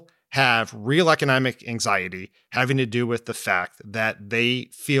people have real economic anxiety having to do with the fact that they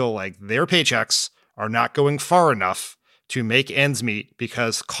feel like their paychecks are not going far enough to make ends meet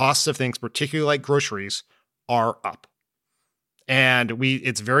because costs of things, particularly like groceries, are up. And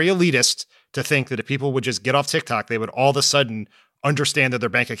it's very elitist to think that if people would just get off TikTok, they would all of a sudden understand that their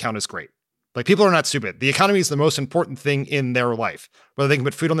bank account is great. Like, people are not stupid. The economy is the most important thing in their life, whether they can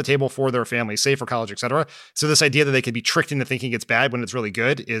put food on the table for their family, save for college, etc. So this idea that they could be tricked into thinking it's bad when it's really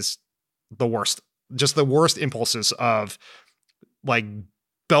good is the worst. Just the worst impulses of like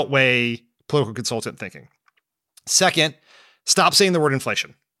Beltway political consultant thinking. Second, stop saying the word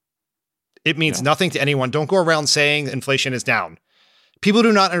inflation. It means nothing to anyone. Don't go around saying inflation is down. People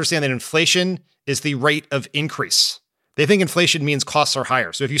do not understand that inflation is the rate of increase. They think inflation means costs are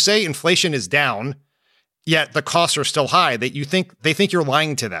higher. So if you say inflation is down, yet the costs are still high, they think you're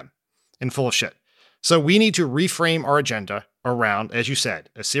lying to them and full of shit. So we need to reframe our agenda around, as you said,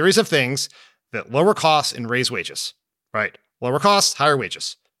 a series of things that lower costs and raise wages, right? Lower costs, higher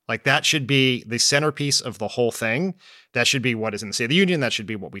wages. Like, that should be the centerpiece of the whole thing. That should be what is in the State of the Union. That should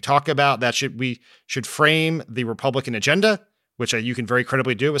be what we talk about. We should frame the Republican agenda which you can very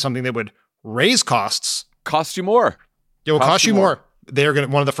credibly do, is something that would raise costs. Cost you more. It will cost you more. They're going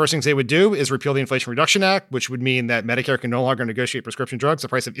to, one of the first things they would do is repeal the Inflation Reduction Act, which would mean that Medicare can no longer negotiate prescription drugs. The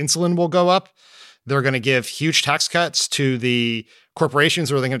price of insulin will go up. They're going to give huge tax cuts to the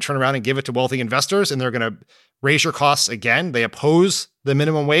corporations, or they're going to turn around and give it to wealthy investors, and they're going to raise your costs again. They oppose the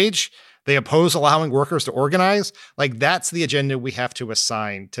minimum wage. They oppose allowing workers to organize. Like, that's the agenda we have to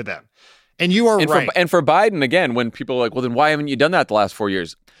assign to them. And you are right. And for Biden, again, when people are like, well, then why haven't you done that the last 4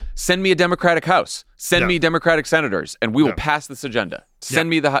 years? Send me a Democratic House. Send me Democratic senators, and we will pass this agenda. Send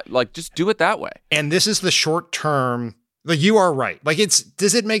me just do it that way. And this is the short term. Like, you are right. Like,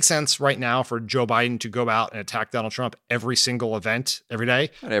 does it make sense right now for Joe Biden to go out and attack Donald Trump every single event, every day?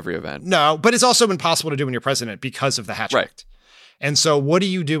 Not every event. No, but it's also impossible to do when you're president because of the Hatch Act. And so what do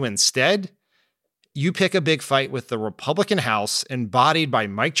you do instead? You pick a big fight with the Republican House, embodied by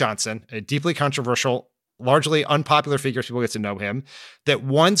Mike Johnson, a deeply controversial, largely unpopular figure if people get to know him, that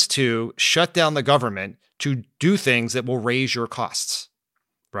wants to shut down the government to do things that will raise your costs,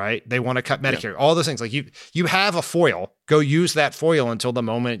 right? They want to cut Medicare, all those things. Like, you have a foil, go use that foil until the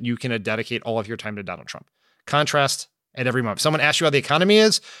moment you can dedicate all of your time to Donald Trump. Contrast at every moment. If someone asks you how the economy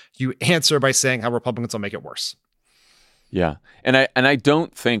is, you answer by saying how Republicans will make it worse. Yeah. And I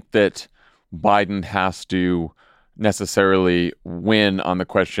don't think that Biden has to necessarily win on the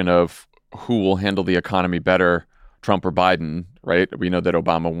question of who will handle the economy better, Trump or Biden, right? We know that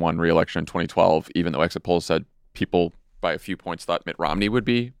Obama won re-election in 2012, even though exit polls said people by a few points thought Mitt Romney would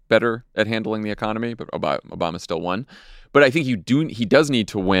be better at handling the economy, but Obama still won. But I think he does need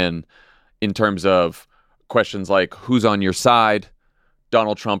to win in terms of questions like who's on your side,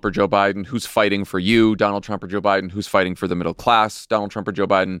 Donald Trump or Joe Biden, who's fighting for you, Donald Trump or Joe Biden, who's fighting for the middle class, Donald Trump or Joe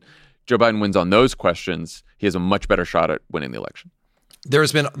Biden. Joe Biden wins on those questions, he has a much better shot at winning the election.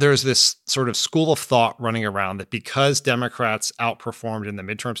 There's this sort of school of thought running around that because Democrats outperformed in the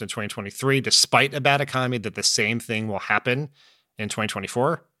midterms in 2023, despite a bad economy, that the same thing will happen in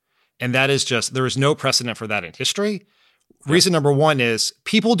 2024. And that is just, there is no precedent for that in history. Reason number one is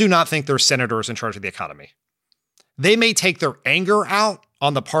people do not think they're senators in charge of the economy. They may take their anger out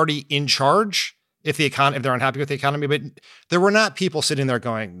on the party in charge if they're unhappy with the economy, but there were not people sitting there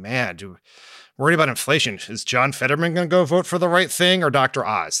going, man, worried about inflation. Is John Fetterman going to go vote for the right thing, or Dr.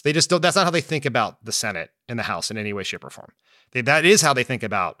 Oz? They just don't, that's not how they think about the Senate and the House in any way, shape, or form. That is how they think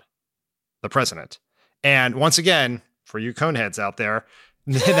about the president. And once again, for you coneheads out there,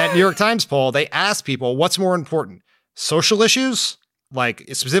 in that New York Times poll, they asked people, what's more important? Social issues, like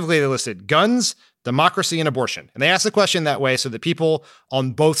specifically they listed guns, democracy, and abortion. And they asked the question that way so that people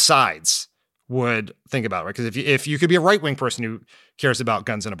on both sides would think about it, right? Because if you could be a right-wing person who cares about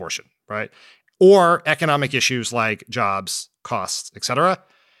guns and abortion, right? Or economic issues like jobs, costs, et cetera,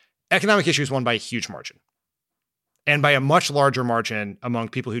 economic issues won by a huge margin, and by a much larger margin among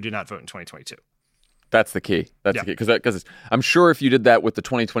people who did not vote in 2022. That's the key. That's the key. Because I'm sure if you did that with the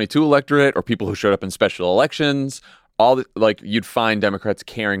 2022 electorate or people who showed up in special elections, you'd find Democrats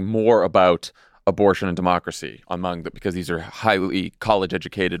caring more about abortion and democracy because these are highly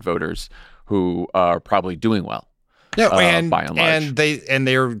college-educated voters who are probably doing well. Yeah, by and large. And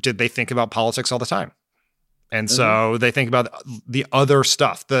they think about politics all the time, and so they think about the other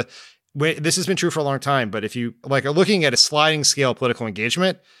stuff. This has been true for a long time, but if you are looking at a sliding scale of political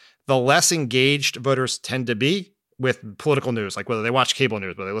engagement, the less engaged voters tend to be with political news, like whether they watch cable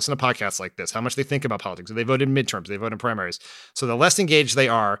news, whether they listen to podcasts like this, how much they think about politics. Do they vote in midterms? They vote in primaries. So the less engaged they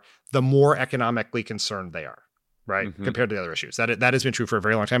are, the more economically concerned they are, right? Compared to the other issues. That has been true for a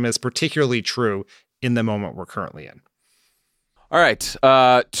very long time. And it's particularly true in the moment we're currently in. All right.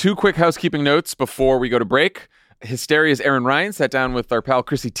 2 quick housekeeping notes before we go to break. Hysteria's Erin Ryan sat down with our pal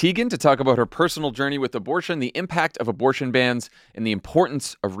Chrissy Teigen to talk about her personal journey with abortion, the impact of abortion bans, and the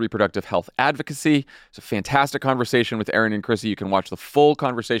importance of reproductive health advocacy. It's a fantastic conversation with Erin and Chrissy. You can watch the full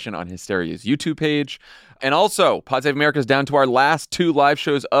conversation on Hysteria's YouTube page. And also, Pod Save America is down to our last 2 live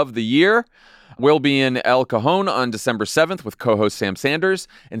shows of the year. We'll be in El Cajon on December 7th with co-host Sam Sanders,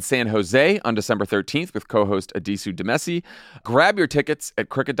 and San Jose on December 13th with co-host Adisu Demesi. Grab your tickets at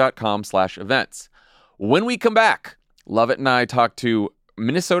cricket.com/events. When we come back, Lovett and I talk to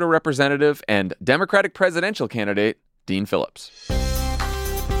Minnesota Representative and Democratic presidential candidate Dean Phillips.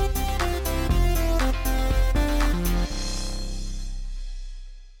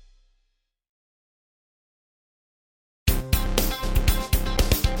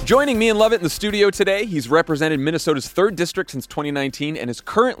 Joining me and Lovett in the studio today, he's represented Minnesota's 3rd district since 2019 and is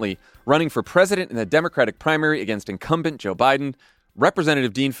currently running for president in the Democratic primary against incumbent Joe Biden.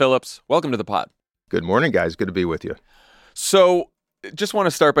 Representative Dean Phillips, welcome to the pod. Good morning, guys. Good to be with you. So just want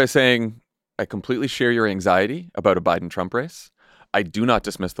to start by saying I completely share your anxiety about a Biden-Trump race. I do not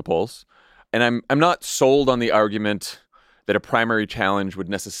dismiss the polls. And I'm not sold on the argument that a primary challenge would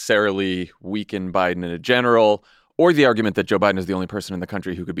necessarily weaken Biden in a general, or the argument that Joe Biden is the only person in the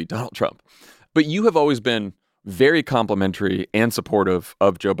country who could beat Donald Trump. But you have always been very complimentary and supportive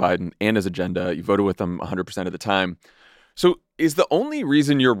of Joe Biden and his agenda. You voted with him 100% of the time. So is the only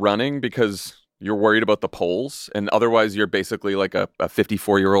reason you're running because you're worried about the polls, and otherwise you're basically like a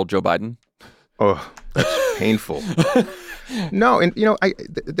 54-year-old Joe Biden? Oh, that's painful. No, and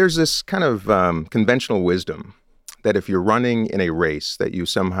there's this kind of conventional wisdom that if you're running in a race that you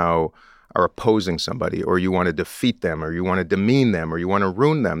somehow are opposing somebody, or you want to defeat them, or you want to demean them, or you want to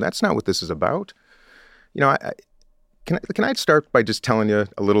ruin them. That's not what this is about. Can I start by just telling you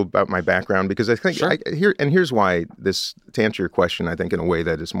a little about my background? Because I think Sure. here's why this, to answer your question, I think in a way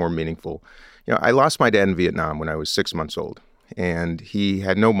that is more meaningful. I lost my dad in Vietnam when I was 6 months old, and he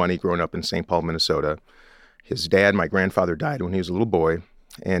had no money growing up in St. Paul, Minnesota. His dad, my grandfather, died when he was a little boy,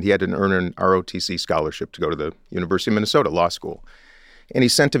 and he had to earn an ROTC scholarship to go to the University of Minnesota Law School. And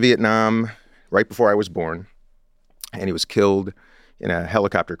he's sent to Vietnam right before I was born, and he was killed in a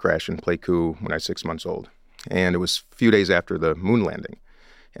helicopter crash in Pleiku when I was 6 months old. And it was a few days after the moon landing.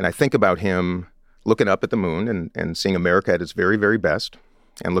 And I think about him looking up at the moon and seeing America at its very, very best,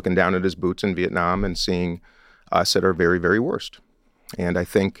 and looking down at his boots in Vietnam and seeing us at our very, very worst. And I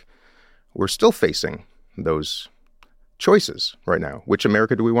think we're still facing those choices right now. Which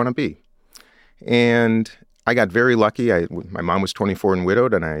America do we want to be? And I got very lucky. My mom was 24 and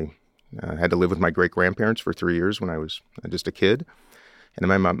widowed, and I had to live with my great-grandparents for 3 years when I was just a kid. And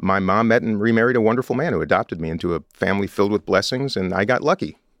my mom met and remarried a wonderful man who adopted me into a family filled with blessings, and I got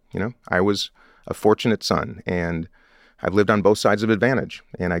lucky. I was a fortunate son, and I've lived on both sides of advantage.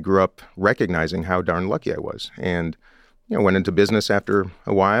 And I grew up recognizing how darn lucky I was, and went into business after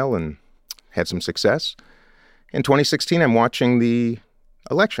a while and had some success. In 2016, I'm watching the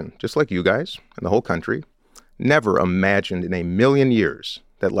election, just like you guys and the whole country. Never imagined in a million years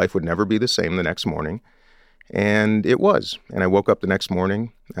that life would never be the same the next morning. And it was. And I woke up the next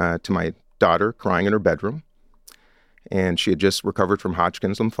morning to my daughter crying in her bedroom. And she had just recovered from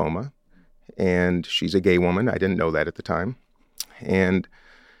Hodgkin's lymphoma. And she's a gay woman. I didn't know that at the time. And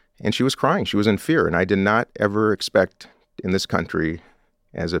she was crying. She was in fear. And I did not ever expect in this country,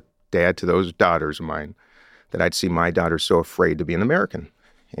 as a dad to those daughters of mine, that I'd see my daughter so afraid to be an American.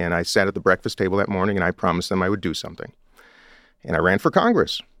 And I sat at the breakfast table that morning, and I promised them I would do something. And I ran for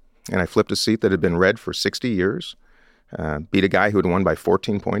Congress. And I flipped a seat that had been red for 60 years, beat a guy who had won by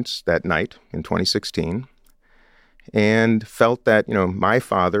 14 points that night in 2016, and felt that, my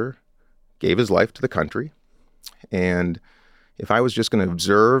father gave his life to the country. And if I was just going to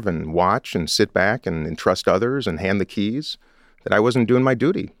observe and watch and sit back and entrust others and hand the keys, that I wasn't doing my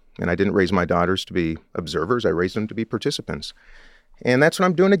duty. And I didn't raise my daughters to be observers. I raised them to be participants. And that's what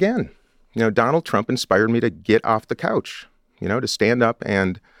I'm doing again. Donald Trump inspired me to get off the couch, to stand up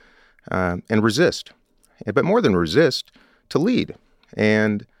and resist. But more than resist, to lead.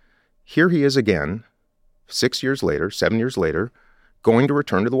 And here he is again, 7 years later, going to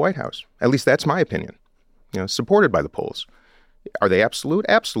return to the White House. At least that's my opinion, supported by the polls. Are they absolute?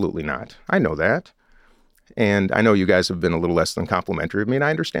 Absolutely not. I know that. And I know you guys have been a little less than complimentary of me, and I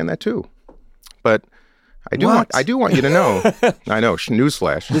understand that too. But I do want you to know, I know,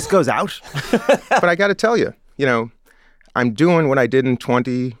 newsflash. This goes out. But I got to tell you, I'm doing what I did in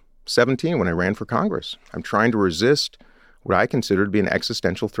 2017 when I ran for Congress. I'm trying to resist what I consider to be an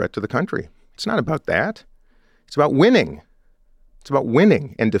existential threat to the country. It's not about that. It's about winning. It's about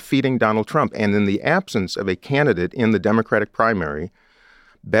winning and defeating Donald Trump. And in the absence of a candidate in the Democratic primary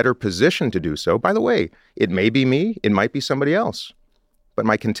better positioned to do so, by the way, it may be me, it might be somebody else. But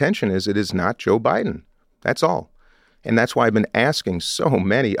my contention is it is not Joe Biden. That's all. And that's why I've been asking so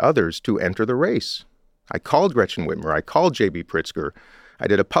many others to enter the race. I called Gretchen Whitmer. I called J.B. Pritzker. I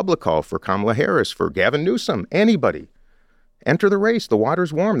did a public call for Kamala Harris, for Gavin Newsom, anybody. Enter the race. The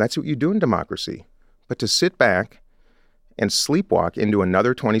water's warm. That's what you do in democracy. But to sit back and sleepwalk into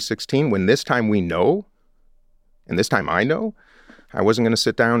another 2016 when this time we know, and this time I know, I wasn't going to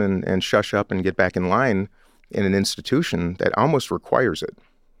sit down and shush up and get back in line in an institution that almost requires it.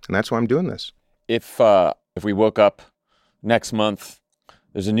 And that's why I'm doing this. If we woke up next month,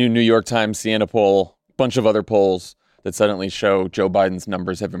 there's a new New York Times Siena poll, a bunch of other polls that suddenly show Joe Biden's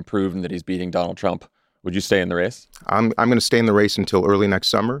numbers have improved and that he's beating Donald Trump. Would you stay in the race? I'm going to stay in the race until early next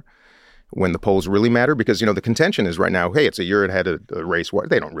summer when the polls really matter, because, the contention is right now, hey, it's a year ahead of the race. What?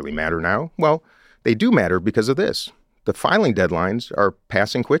 They don't really matter now. Well, they do matter because of this. The filing deadlines are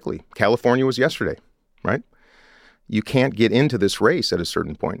passing quickly. California was yesterday, right? You can't get into this race at a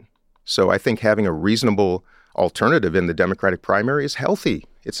certain point. So I think having a reasonable alternative in the Democratic primary is healthy.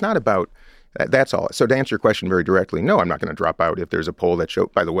 It's not about, that's all. So to answer your question very directly, no, I'm not going to drop out if there's a poll that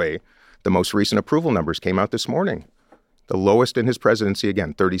showed, by the way, the most recent approval numbers came out this morning. The lowest in his presidency,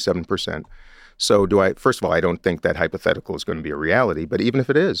 again, 37%. So first of all, I don't think that hypothetical is going to be a reality, but even if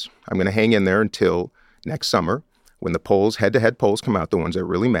it is, I'm going to hang in there until next summer when the polls, head-to-head polls come out, the ones that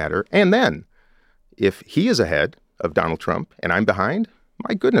really matter. And then if he is ahead of Donald Trump and I'm behind,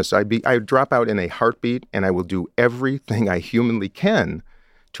 my goodness, I'd drop out in a heartbeat, and I will do everything I humanly can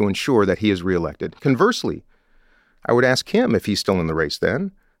to ensure that he is reelected. Conversely, I would ask him, if he's still in the race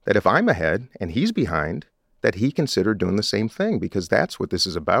then, that if I'm ahead and he's behind, that he consider doing the same thing, because that's what this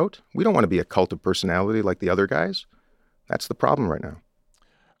is about. We don't want to be a cult of personality like the other guys. That's the problem right now.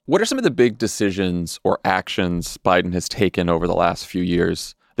 What are some of the big decisions or actions Biden has taken over the last few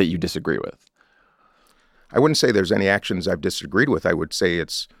years that you disagree with? I wouldn't say there's any actions I've disagreed with. I would say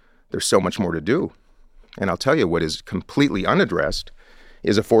there's so much more to do. And I'll tell you what is completely unaddressed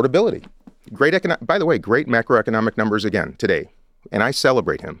is affordability. By the way, great macroeconomic numbers again today, and I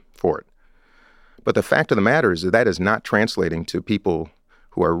celebrate him for it. But the fact of the matter is that is not translating to people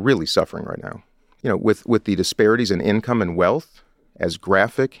who are really suffering right now. With the disparities in income and wealth as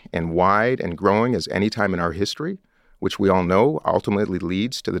graphic and wide and growing as any time in our history, which we all know ultimately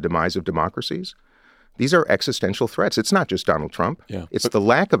leads to the demise of democracies, these are existential threats. It's not just Donald Trump. Yeah. It's the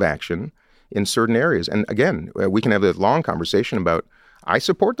lack of action in certain areas. And again, we can have a long conversation about, I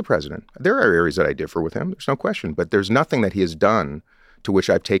support the president. There are areas that I differ with him. There's no question. But there's nothing that he has done to which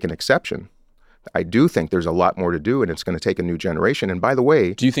I've taken exception. I do think there's a lot more to do, and it's going to take a new generation. And by the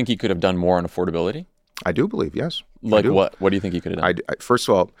way... Do you think he could have done more on affordability? I do believe, yes. Like what? What do you think he could have done? First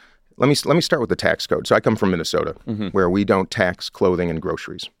of all, let me start with the tax code. So I come from Minnesota, where we don't tax clothing and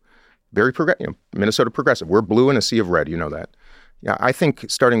groceries. Very progressive, Minnesota progressive. We're blue in a sea of red, you know that. Yeah, I think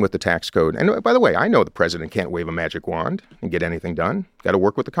starting with the tax code, and by the way, I know the president can't wave a magic wand and get anything done. Got to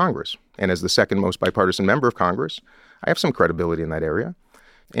work with the Congress. And as the second most bipartisan member of Congress, I have some credibility in that area.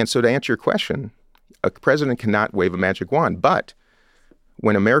 And so to answer your question, a president cannot wave a magic wand. But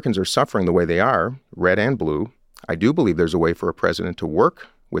when Americans are suffering the way they are, red and blue, I do believe there's a way for a president to work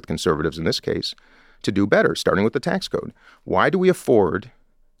with conservatives in this case to do better, starting with the tax code. Why do we afford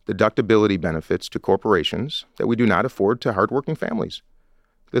deductibility benefits to corporations that we do not afford to hardworking families?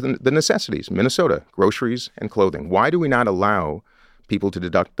 The necessities, Minnesota, groceries and clothing. Why do we not allow people to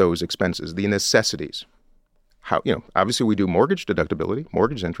deduct those expenses, the necessities? Obviously we do mortgage deductibility,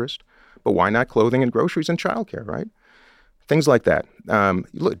 mortgage interest, but why not clothing and groceries and childcare, right? Things like that.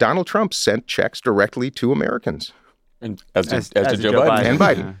 Look, Donald Trump sent checks directly to Americans. And as did Joe Biden. And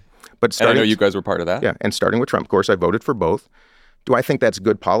Biden. Yeah. But I know you guys were part of that. Yeah, and starting with Trump. Of course, I voted for both. Do I think that's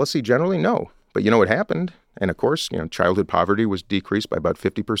good policy generally? No. But you know what happened? And of course, childhood poverty was decreased by about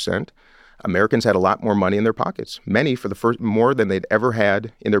 50%. Americans had a lot more money in their pockets. Many more than they'd ever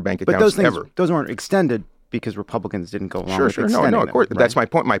had in their bank accounts ever. Those weren't extended because Republicans didn't go along with extending No, of course. Right? That's my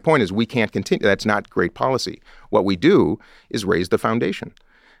point. My point is we can't continue. That's not great policy. What we do is raise the foundation.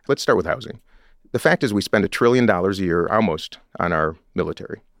 Let's start with housing. The fact is we spend $1 trillion a year almost on our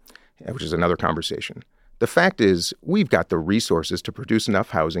military, which is another conversation. The fact is we've got the resources to produce enough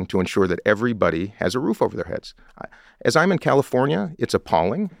housing to ensure that everybody has a roof over their heads. As I'm in California, it's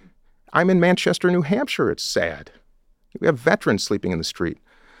appalling. I'm in Manchester, New Hampshire. It's sad. We have veterans sleeping in the street.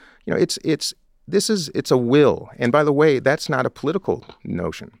 It's a will. And by the way, that's not a political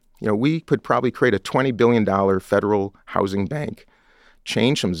notion. We could probably create a $20 billion federal housing bank,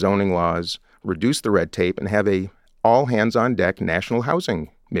 change some zoning laws, reduce the red tape, and have a all-hands-on-deck national housing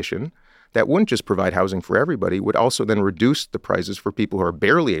mission that wouldn't just provide housing for everybody, would also then reduce the prices for people who are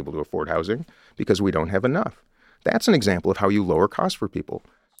barely able to afford housing because we don't have enough. That's an example of how you lower costs for people.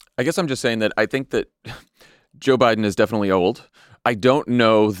 I guess I'm just saying that I think that Joe Biden is definitely old. I don't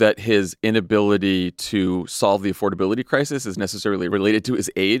know that his inability to solve the affordability crisis is necessarily related to his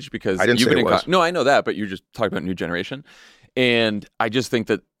age, because I didn't say it was. No, I know that, but you just talked about new generation. And I just think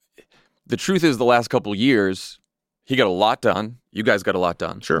that the truth is the last couple of years, he got a lot done. You guys got a lot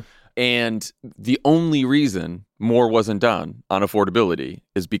done. Sure. And the only reason more wasn't done on affordability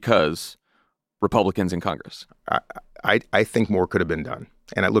is because Republicans in Congress. I think more could have been done.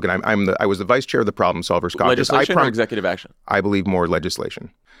 And I was the vice chair of the Problem Solvers Caucus. Legislation or executive action? I believe more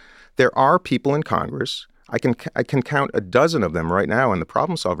legislation. There are people in Congress, I can count a dozen of them right now in the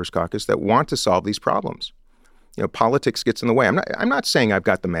Problem Solvers Caucus that want to solve these problems. Politics gets in the way. I'm not saying I've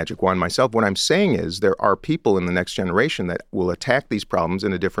got the magic wand myself. What I'm saying is there are people in the next generation that will attack these problems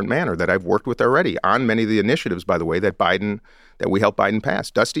in a different manner that I've worked with already on many of the initiatives, by the way, that we helped Biden pass.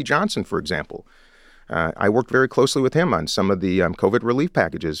 Dusty Johnson, for example. I worked very closely with him on some of the COVID relief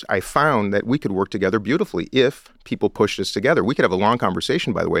packages. I found that we could work together beautifully if people pushed us together. We could have a long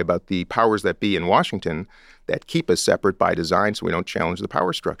conversation, by the way, about the powers that be in Washington that keep us separate by design so we don't challenge the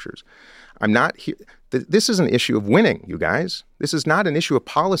power structures. I'm not here. This is an issue of winning, you guys. This is not an issue of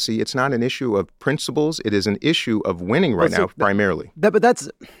policy. It's not an issue of principles. It is an issue of winning right now, primarily. But that's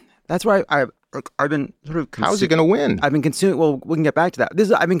why I've been sort of... How's he going to win? I've been consuming... Well, we can get back to that.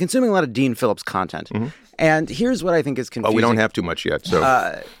 I've been consuming a lot of Dean Phillips content. Mm-hmm. And here's what I think is confusing. Oh, we don't have too much yet,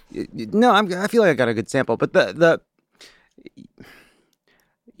 so... No, I feel like I got a good sample. But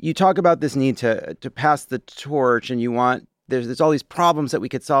you talk about this need to pass the torch, and you want... There's all these problems that we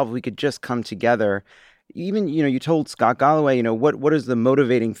could solve if we could just come together. Even, you told Scott Galloway, what is the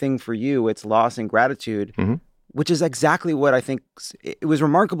motivating thing for you? It's loss and gratitude, mm-hmm. which is exactly what I think. It was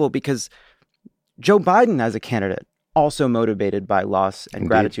remarkable because Joe Biden as a candidate also motivated by loss and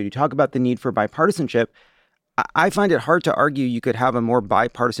gratitude. You talk about the need for bipartisanship. I find it hard to argue you could have a more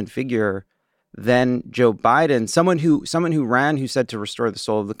bipartisan figure than Joe Biden, someone who ran, who said to restore the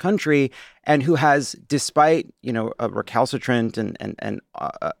soul of the country, and who has, despite a recalcitrant and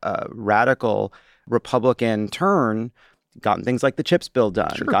radical Republican turn, gotten things like the CHIPS bill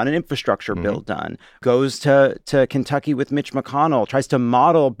done, gotten an infrastructure mm-hmm. bill done, goes to Kentucky with Mitch McConnell, tries to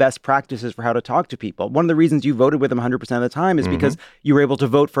model best practices for how to talk to people. One of the reasons you voted with him 100% of the time is mm-hmm. because you were able to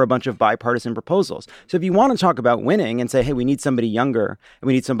vote for a bunch of bipartisan proposals. So if you want to talk about winning and say, hey, we need somebody younger and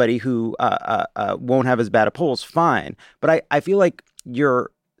we need somebody who won't have as bad a polls, fine. But I feel like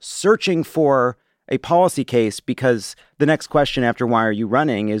you're searching for a policy case because the next question after why are you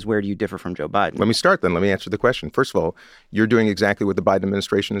running is where do you differ from Joe Biden? Let me start then. Let me answer the question. First of all, you're doing exactly what the Biden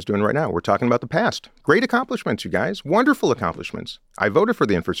administration is doing right now. We're talking about the past. Great accomplishments, you guys. Wonderful accomplishments. I voted for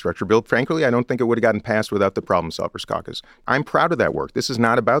the infrastructure bill. Frankly, I don't think it would have gotten passed without the Problem Solvers Caucus. I'm proud of that work. This is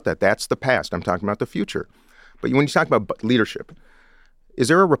not about that. That's the past. I'm talking about the future. But when you talk about leadership, is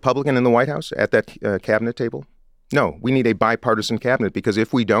there a Republican in the White House at that cabinet table? No, we need a bipartisan cabinet because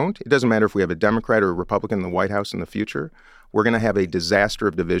if we don't, it doesn't matter if we have a Democrat or a Republican in the White House in the future, we're going to have a disaster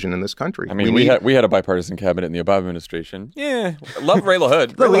of division in this country. I mean, we had a bipartisan cabinet in the Obama administration. Yeah, love Ray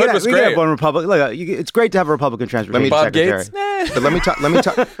LaHood. Ray LaHood was great. Have one Republican. Look, it's great to have a Republican transportation secretary. Bob Gates.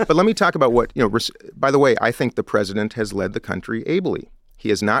 But let me talk about what by the way, I think the president has led the country ably. He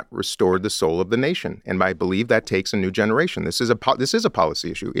has not restored the soul of the nation, and I believe that takes a new generation. This is a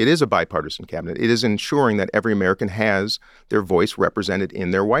policy issue. It is a bipartisan cabinet. It is ensuring that every American has their voice represented in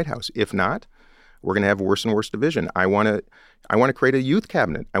their White House. If not, we're going to have worse and worse division. I want to create a youth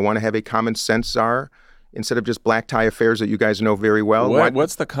cabinet. I want to have a common sense czar instead of just black tie affairs that you guys know very well.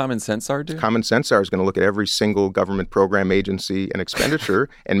 What's the common sense czar do? Common sense czar is going to look at every single government program, agency, and expenditure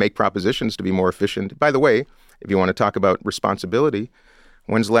and make propositions to be more efficient. By the way, if you want to talk about responsibility,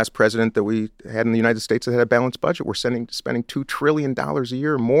 when's the last president that we had in the United States that had a balanced budget? We're spending $2 trillion a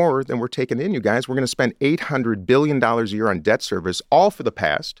year more than we're taking in, you guys. We're going to spend $800 billion a year on debt service, all for the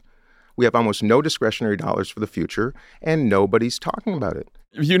past. We have almost no discretionary dollars for the future, and nobody's talking about it.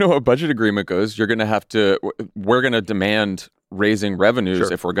 You know how a budget agreement goes. We're going to demand raising revenues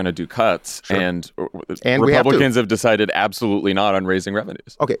if we're going to do cuts. Sure. And Republicans have decided absolutely not on raising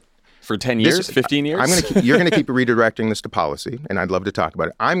revenues. Okay. For 10 years, 15 years? You're going to keep redirecting this to policy, and I'd love to talk about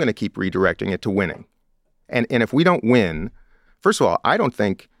it. I'm going to keep redirecting it to winning. And if we don't win, first of all, I don't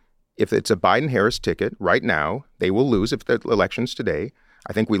think if it's a Biden-Harris ticket right now, they will lose if the election's today.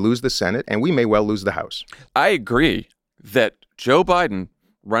 I think we lose the Senate, and we may well lose the House. I agree that Joe Biden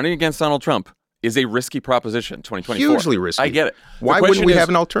running against Donald Trump is a risky proposition, 2024. Hugely risky. I get it. Why wouldn't we have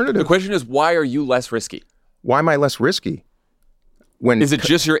an alternative? The question is, why are you less risky? Why am I less risky? Is it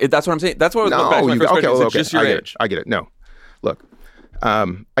just your... That's what I'm saying. That's what no, back to my first question. Is it just your age? I get it. No. Look,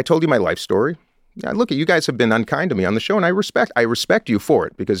 I told you my life story. Yeah, look, you guys have been unkind to me on the show, and I respect you for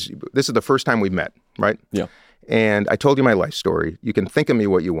it because this is the first time we've met, right? Yeah. And I told you my life story. You can think of me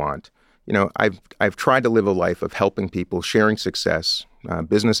what you want. I've tried to live a life of helping people, sharing success.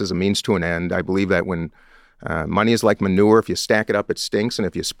 Business is a means to an end. I believe that when money is like manure, if you stack it up, it stinks, and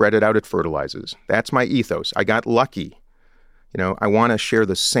if you spread it out, it fertilizes. That's my ethos. I got lucky. I want to share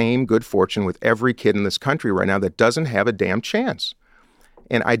the same good fortune with every kid in this country right now that doesn't have a damn chance.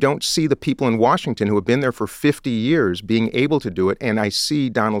 And I don't see the people in Washington who have been there for 50 years being able to do it. And I see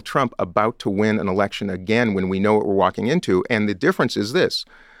Donald Trump about to win an election again when we know what we're walking into. And the difference is this.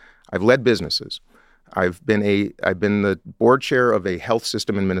 I've led businesses. I've been the board chair of a health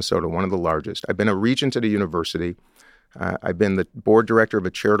system in Minnesota, one of the largest. I've been a regent at a university. I've been the board director of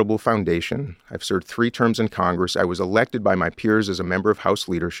a charitable foundation. I've served 3 terms in Congress. I was elected by my peers as a member of House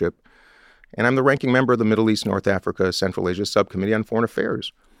leadership. And I'm the ranking member of the Middle East, North Africa, Central Asia Subcommittee on Foreign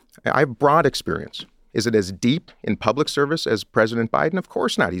Affairs. I have broad experience. Is it as deep in public service as President Biden? Of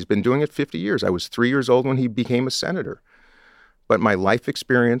course not. He's been doing it 50 years. I was 3 years old when he became a senator. But my life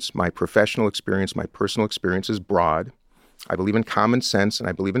experience, my professional experience, my personal experience is broad. I believe in common sense, and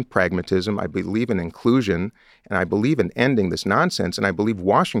I believe in pragmatism. I believe in inclusion, and I believe in ending this nonsense. And I believe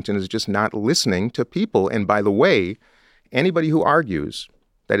Washington is just not listening to people. And by the way, anybody who argues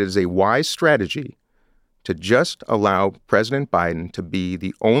that it is a wise strategy to just allow President Biden to be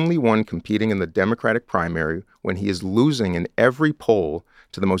the only one competing in the Democratic primary when he is losing in every poll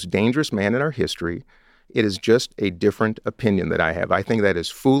to the most dangerous man in our history, it is just a different opinion that I have. I think that is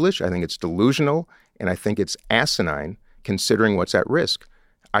foolish. I think it's delusional, and I think it's asinine considering what's at risk.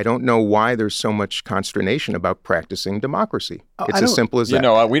 I don't know why there's so much consternation about practicing democracy. It's as simple as that. You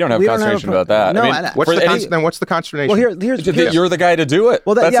know, we don't have consternation about that. No, I mean, what's the consternation? Well, here's you're the guy to do it.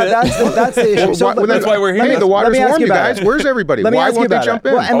 Well, that's the issue. That's why we're here. Hey, the water's warm, you guys. Where's everybody? Why won't they jump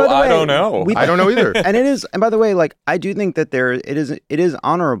in? Well, and by the way, I don't know. I don't know either. And by the way, like, I do think that it is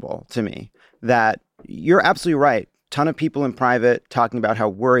honorable to me that you're absolutely right. Ton of people in private talking about how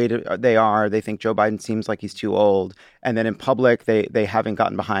worried they are. They think Joe Biden seems like he's too old. And then in public, they haven't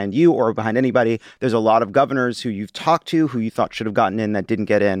gotten behind you or behind anybody. There's a lot of governors who you've talked to who you thought should have gotten in that didn't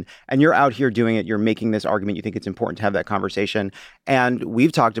get in. And you're out here doing it. You're making this argument. You think it's important to have that conversation. And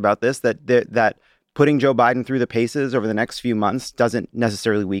we've talked about this, that putting Joe Biden through the paces over the next few months doesn't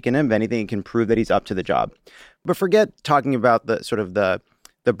necessarily weaken him. If anything, it can prove that he's up to the job. But forget talking about the sort of the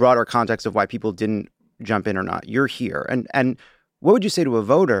broader context of why people didn't jump in or not. You're here. And what would you say to a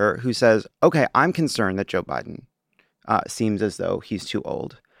voter who says, okay, I'm concerned that Joe Biden seems as though he's too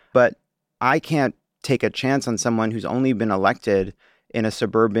old, but I can't take a chance on someone who's only been elected in a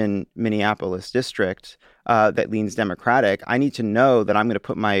suburban Minneapolis district that leans Democratic. I need to know that I'm going to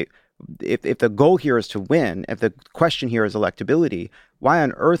put if the goal here is to win, if the question here is electability, why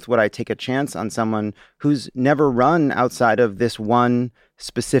on earth would I take a chance on someone who's never run outside of this one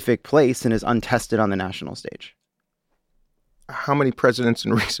specific place and is untested on the national stage? How many presidents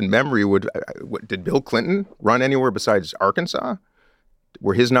in recent memory did Bill Clinton run anywhere besides Arkansas?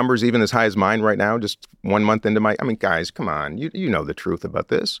 Were his numbers even as high as mine right now, just 1 month into guys, come on, you know the truth about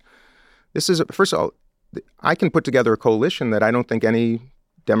this. This is, first of all, I can put together a coalition that I don't think any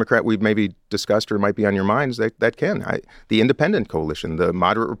Democrat we've maybe discussed or might be on your minds that can. The independent coalition, the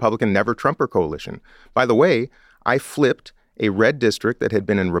moderate Republican Never Trumper coalition. By the way, I flipped a red district that had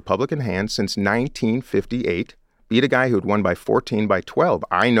been in Republican hands since 1958, beat a guy who had won by 14 by 12.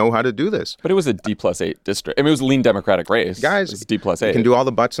 I know how to do this. But it was a D+8 district. I mean, it was a lean Democratic race. Guys, it's D+8. You can do all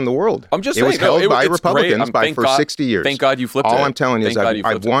the butts in the world. I'm just saying. It was held by Republicans for 60 years. Thank God you flipped it. All I'm telling you is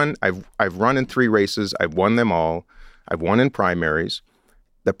I've won. I've run in 3 races. I've won them all. I've won in primaries.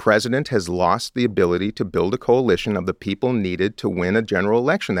 The president has lost the ability to build a coalition of the people needed to win a general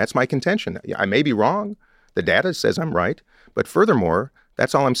election. That's my contention. I may be wrong. The data says I'm right. But furthermore,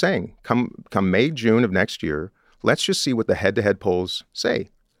 that's all I'm saying. Come May, June of next year, let's just see what the head-to-head polls say.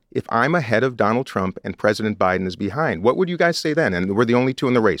 If I'm ahead of Donald Trump and President Biden is behind, what would you guys say then? And we're the only two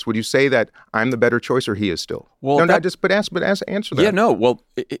in the race. Would you say that I'm the better choice or he is still? Well, answer that. Yeah, no. Well,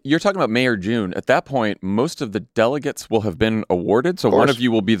 you're talking about May or June. At that point, most of the delegates will have been awarded, so one of you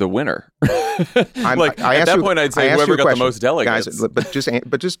will be the winner. At that point, I'd say whoever got the most delegates. Guys, but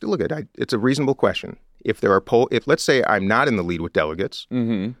just look at it. It's a reasonable question. If there are if let's say I'm not in the lead with delegates,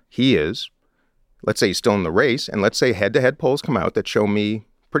 he is. Let's say he's still in the race, and let's say head-to-head polls come out that show me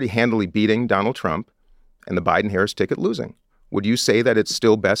pretty handily beating Donald Trump and the Biden-Harris ticket losing. Would you say that it's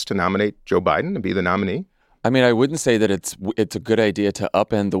still best to nominate Joe Biden to be the nominee? I mean, I wouldn't say that it's a good idea to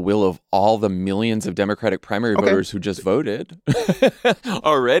upend the will of all the millions of Democratic primary voters who just voted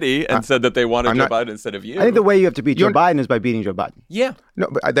already and said that they wanted Joe Biden instead of you. I think the way you have to beat Joe Biden is by beating Joe Biden. Yeah. No,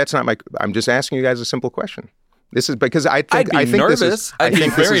 but that's not I'm just asking you guys a simple question. This is because I'd be nervous. I'd be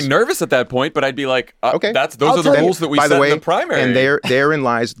very nervous at that point, but I'd be like, okay, those are the rules that we set in the primary. And therein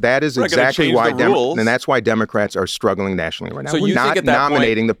lies, that is exactly why, and that's why Democrats are struggling nationally right now. So we're not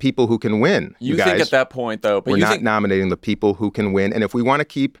nominating the people who can win. You think at that point, though, but we're not nominating the people who can win. And if we want to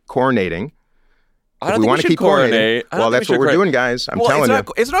keep coronating, I don't think we should coordinate. Well, that's what we're doing, guys. I'm telling you.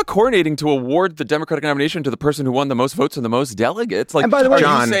 It's not coordinating to award the Democratic nomination to the person who won the most votes and the most delegates. Like, and by the way,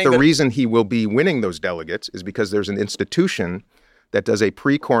 John, the reason he will be winning those delegates is because there's an institution that does a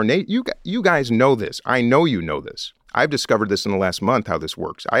pre-coordinate. You guys know this. I know you know this. I've discovered this in the last month, how this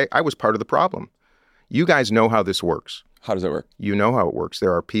works. I was part of the problem. You guys know how this works. How does it work? You know how it works.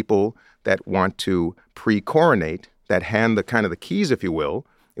 There are people that want to pre-coordinate, that hand the kind of the keys, if you will.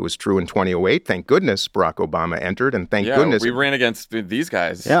 It was true in 2008. Thank goodness Barack Obama entered, and thank goodness we ran against these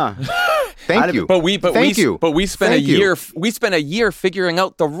guys. Yeah. Thank you. But we Thank you. spent Thank you. we spent a year figuring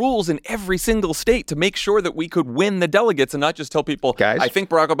out the rules in every single state to make sure that we could win the delegates and not just tell people, Guys. I think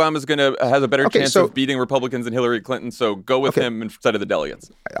Barack Obama has a better Okay, chance so- of beating Republicans than Hillary Clinton, so go with him instead of the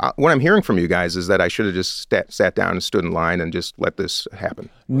delegates. What I'm hearing from you guys is that I should have just sat down and stood in line and just let this happen.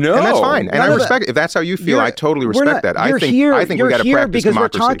 No. And that's fine. And No, I no, respect it. If that's how you feel, I totally We're respect not- that. I you're think here, I think you're we got to here practice because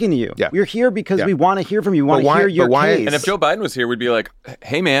democracy. we're talking to you. Yeah. We're here because Yeah. we want to hear from you. We want But to hear why- your but why- case. And if Joe Biden was here, we'd be like,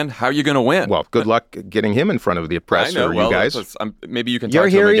 hey, man, how are you going to win? Well, good luck getting him in front of the press I know. or Well, you guys. maybe you can You're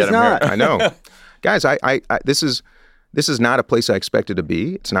talk to him here, and get he's him not. here. I know. Guys, I this is not a place I expected to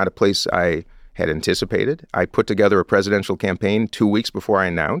be. It's not a place I had anticipated. I put together a presidential campaign 2 weeks before I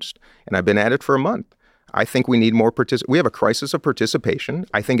announced, and I've been at it for a month. I think we need more we have a crisis of participation.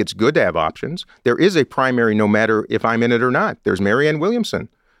 I think it's good to have options. There is a primary no matter if I'm in it or not. There's Marianne Williamson.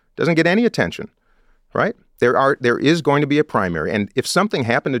 Doesn't get any attention, right? There is going to be a primary. And if something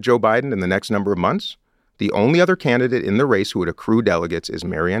happened to Joe Biden in the next number of months, the only other candidate in the race who would accrue delegates is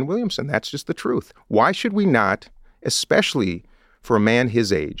Marianne Williamson. That's just the truth. Why should we not, especially for a man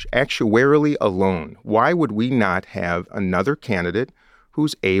his age, actuarially alone, why would we not have another candidate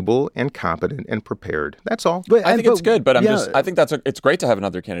who's able and competent and prepared? That's all. But- I think but- it's good, but yeah. I think it's great to have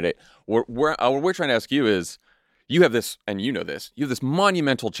another candidate. What we're trying to ask you is, you have this, and you know this, you have this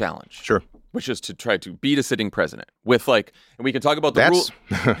monumental challenge. Sure. Which is to try to beat a sitting president with and we can talk about the That's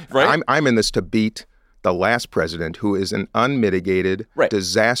rule, right? I'm in this to beat the last president, who is an unmitigated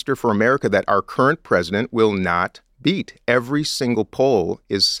disaster for America that our current president will not beat. Every single poll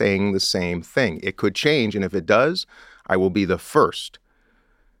is saying the same thing. It could change, and if it does, I will be the first.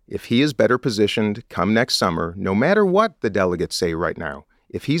 If he is better positioned come next summer, no matter what the delegates say right now,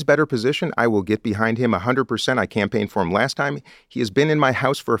 if he's better positioned, I will get behind him 100%. I campaigned for him last time. He has been in my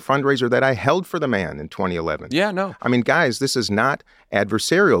house for a fundraiser that I held for the man in 2011. Yeah, no. I mean, guys, this is not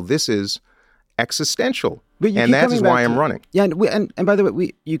adversarial. This is existential. But you And keep that coming is back why to- I'm running. Yeah, and by the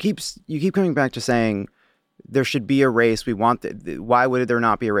way, you keep coming back to saying there should be a race. We want why would there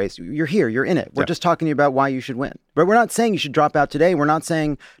not be a race? You're here. You're in it. We're just talking to you about why you should win. But we're not saying you should drop out today. We're not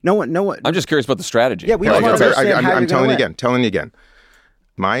saying no one. I'm just curious about the strategy. Yeah, we just want to understand how I'm you're telling you going to win. again.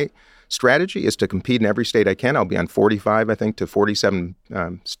 My strategy is to compete in every state I can. I'll be on 45, I think, to 47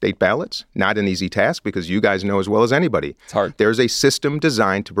 state ballots. Not an easy task because you guys know as well as anybody. It's hard. There's a system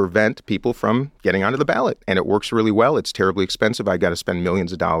designed to prevent people from getting onto the ballot, and it works really well. It's terribly expensive. I got to spend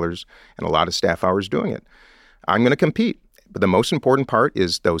millions of dollars and a lot of staff hours doing it. I'm going to compete. But the most important part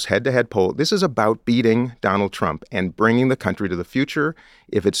is those head-to-head polls. This is about beating Donald Trump and bringing the country to the future.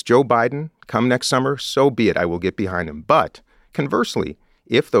 If it's Joe Biden come next summer, so be it. I will get behind him. But conversely,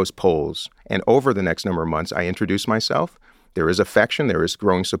 if those polls and over the next number of months I introduce myself, there is affection, there is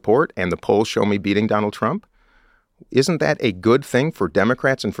growing support, and the polls show me beating Donald Trump, isn't that a good thing for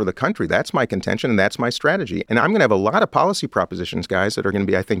Democrats and for the country? That's my contention, and that's my strategy. And I'm going to have a lot of policy propositions, guys, that are going to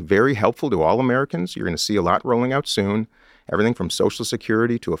be, I think, very helpful to all Americans. You're going to see a lot rolling out soon. Everything from Social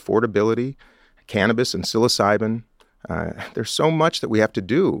Security to affordability, cannabis and psilocybin. There's so much that we have to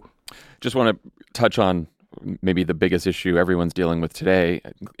do. Just want to touch on maybe the biggest issue everyone's dealing with today,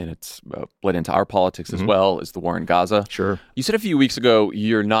 and it's bled into our politics as well, is the war in Gaza. Sure. You said a few weeks ago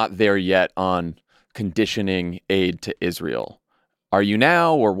you're not there yet on conditioning aid to Israel. Are you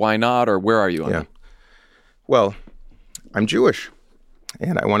now, or why not, or where are you on that? Well, I'm Jewish,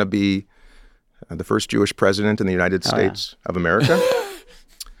 and I want to be the first Jewish president in the United States of America.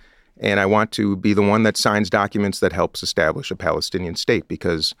 And I want to be the one that signs documents that helps establish a Palestinian state,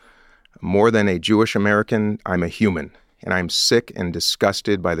 because more than a Jewish American, I'm a human. And I'm sick and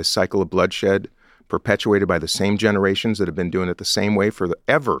disgusted by the cycle of bloodshed perpetuated by the same generations that have been doing it the same way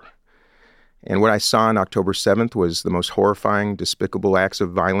forever. And what I saw on October 7th was the most horrifying, despicable acts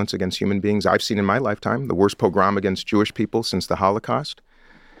of violence against human beings I've seen in my lifetime, the worst pogrom against Jewish people since the Holocaust.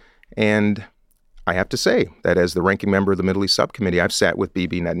 And I have to say that as the ranking member of the Middle East Subcommittee, I've sat with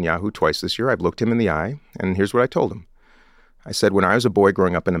Bibi Netanyahu twice this year. I've looked him in the eye, and here's what I told him. I said, when I was a boy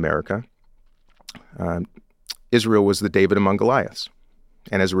growing up in America, Israel was the David among Goliaths.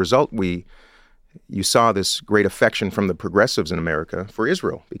 And as a result, you saw this great affection from the progressives in America for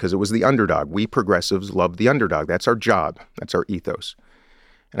Israel, because it was the underdog. We progressives love the underdog. That's our job. That's our ethos.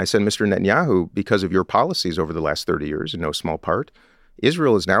 And I said, Mr. Netanyahu, because of your policies over the last 30 years, in no small part,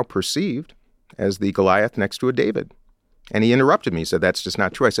 Israel is now perceived as the Goliath next to a David. And he interrupted me. He said, that's just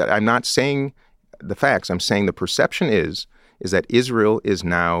not true. I said, I'm not saying the facts. I'm saying the perception is that Israel is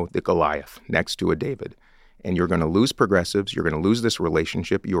now the Goliath next to a David. And you're going to lose progressives. You're going to lose this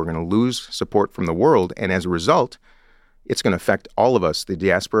relationship. You're going to lose support from the world. And as a result, it's going to affect all of us, the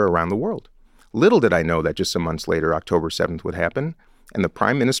diaspora around the world. Little did I know that just some months later, October 7th would happen. And the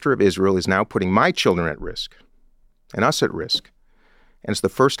Prime Minister of Israel is now putting my children at risk and us at risk. And it's the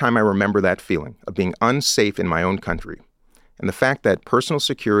first time I remember that feeling of being unsafe in my own country. And the fact that personal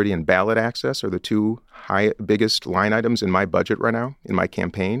security and ballot access are the two biggest line items in my budget right now, in my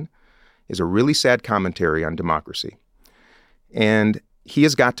campaign, is a really sad commentary on democracy. And he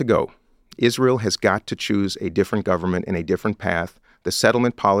has got to go. Israel has got to choose a different government and a different path. The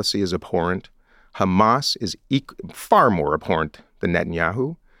settlement policy is abhorrent. Hamas is far more abhorrent than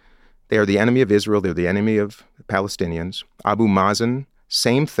Netanyahu. They are the enemy of Israel. They're the enemy of Palestinians. Abu Mazen,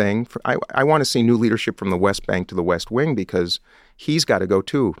 same thing. I want to see new leadership from the West Bank to the West Wing because he's got to go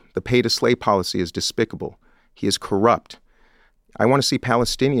too. The pay-to-slay policy is despicable. He is corrupt. I want to see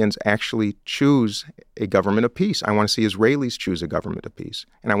Palestinians actually choose a government of peace. I want to see Israelis choose a government of peace.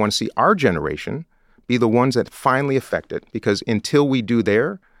 And I want to see our generation be the ones that finally affect it, because until we do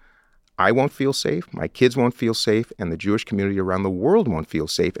there, I won't feel safe, my kids won't feel safe, and the Jewish community around the world won't feel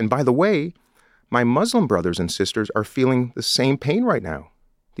safe. And by the way, my Muslim brothers and sisters are feeling the same pain right now.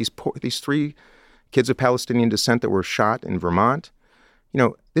 These 3 kids of Palestinian descent that were shot in Vermont.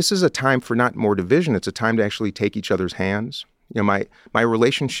 This is a time for not more division. It's a time to actually take each other's hands. My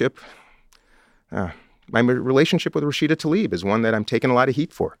relationship with Rashida Tlaib is one that I'm taking a lot of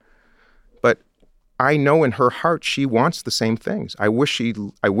heat for. But I know in her heart she wants the same things. I wish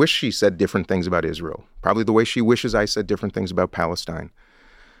she said different things about Israel, probably the way she wishes I said different things about Palestine.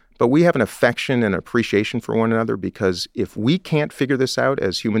 But we have an affection and appreciation for one another, because if we can't figure this out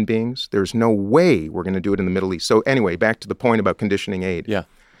as human beings, there's no way we're going to do it in the Middle East. So anyway, back to the point about conditioning aid. Yeah.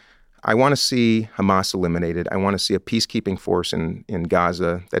 I want to see Hamas eliminated. I want to see a peacekeeping force in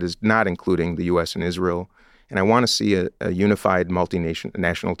Gaza that is not including the U.S. and Israel. And I want to see a unified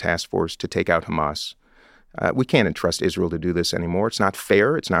multinational task force to take out Hamas. We can't entrust Israel to do this anymore. It's not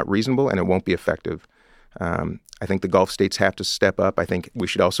fair, it's not reasonable, and it won't be effective. I think the Gulf states have to step up. I think we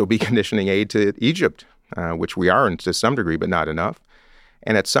should also be conditioning aid to Egypt, which we are to some degree, but not enough.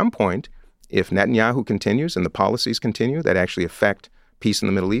 And at some point, if Netanyahu continues and the policies continue that actually affect peace in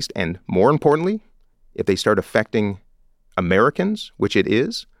the Middle East, and more importantly, if they start affecting Americans, which it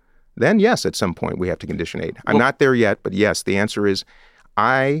is, then yes, at some point we have to condition aid. I'm not there yet, but yes, the answer is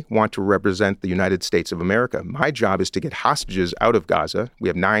I want to represent the United States of America. My job is to get hostages out of Gaza. We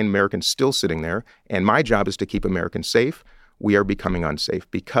have 9 Americans still sitting there, and my job is to keep Americans safe. We are becoming unsafe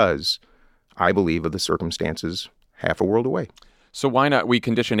because I believe of the circumstances half a world away. So why not we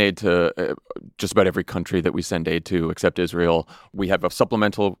condition aid to just about every country that we send aid to except Israel? We have a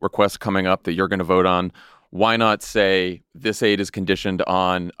supplemental request coming up that you're going to vote on. Why not say this aid is conditioned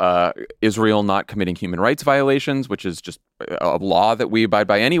on Israel not committing human rights violations, which is just a law that we abide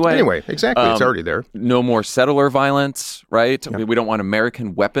by anyway? Anyway, exactly. It's already there. No more settler violence, right? Yep. We don't want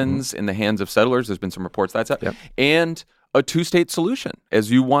American weapons in the hands of settlers. There's been some reports that's up. Yep. And a 2-state solution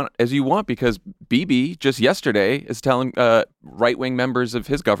as you want, because Bibi just yesterday is telling right-wing members of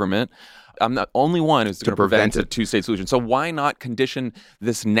his government, I'm the only one who's going to prevent a 2-state solution. So why not condition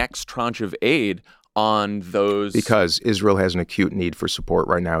this next tranche of aid on those? Because Israel has an acute need for support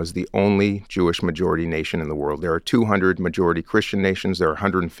right now as the only Jewish majority nation in the world. There are 200 majority Christian nations. There are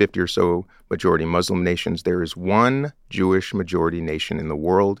 150 or so majority Muslim nations. There is one Jewish majority nation in the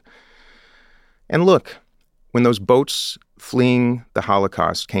world. And look, when those boats fleeing the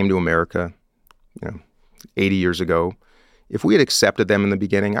Holocaust came to America, 80 years ago, if we had accepted them in the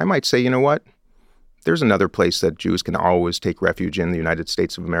beginning, I might say, you know what? There's another place that Jews can always take refuge in, the United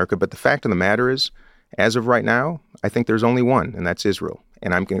States of America. But the fact of the matter is, as of right now, I think there's only one, and that's Israel.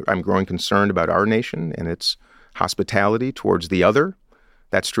 And I'm growing concerned about our nation and its hospitality towards the other.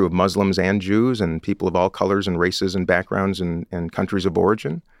 That's true of Muslims and Jews and people of all colors and races and backgrounds and countries of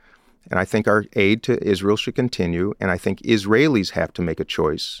origin. And I think our aid to Israel should continue. And I think Israelis have to make a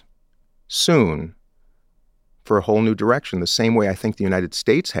choice soon for a whole new direction, the same way I think the United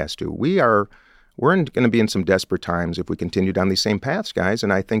States has to. We're going to be in some desperate times if we continue down these same paths, guys.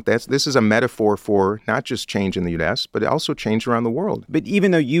 And I think this is a metaphor for not just change in the U.S., but also change around the world. But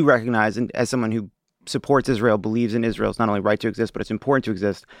even though you recognize, and as someone who supports Israel, believes in Israel's not only right to exist, but it's important to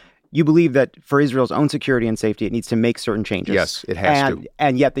exist, you believe that for Israel's own security and safety, it needs to make certain changes. Yes, it has to.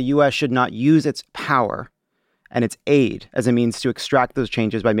 And yet the U.S. should not use its power and its aid as a means to extract those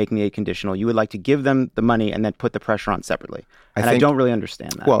changes by making the aid conditional. You would like to give them the money and then put the pressure on separately. I don't really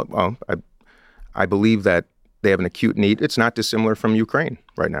understand that. Well, I believe that they have an acute need. It's not dissimilar from Ukraine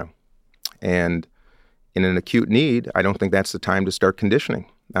right now. And in an acute need, I don't think that's the time to start conditioning.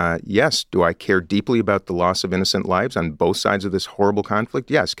 Yes, do I care deeply about the loss of innocent lives on both sides of this horrible conflict?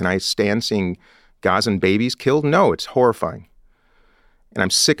 Yes. Can I stand seeing Gazan babies killed? No, it's horrifying. And I'm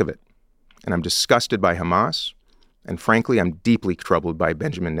sick of it. And I'm disgusted by Hamas. And frankly, I'm deeply troubled by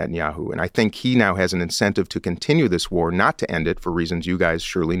Benjamin Netanyahu. And I think he now has an incentive to continue this war, not to end it for reasons you guys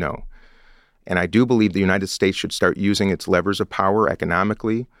surely know. And I do believe the United States should start using its levers of power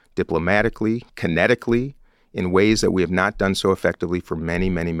economically, diplomatically, kinetically, in ways that we have not done so effectively for many,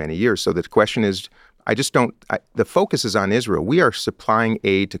 many, many years. So the question is, the focus is on Israel. We are supplying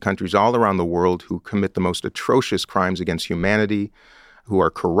aid to countries all around the world who commit the most atrocious crimes against humanity, who are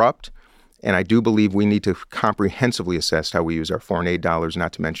corrupt. And I do believe we need to comprehensively assess how we use our foreign aid dollars,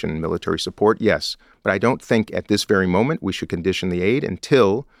 not to mention military support, yes. But I don't think at this very moment we should condition the aid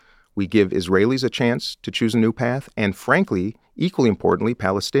until we give Israelis a chance to choose a new path, and frankly, equally importantly,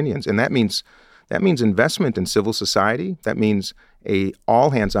 Palestinians. And that means investment in civil society. That means a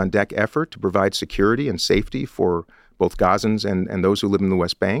all-hands-on-deck effort to provide security and safety for both Gazans and those who live in the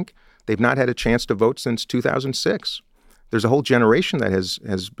West Bank. They've not had a chance to vote since 2006. There's a whole generation that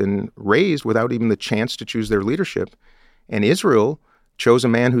has been raised without even the chance to choose their leadership. And Israel chose a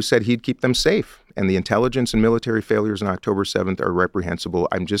man who said he'd keep them safe. And the intelligence and military failures on October 7th are reprehensible.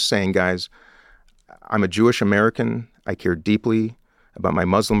 I'm just saying, guys, I'm a Jewish American. I care deeply about my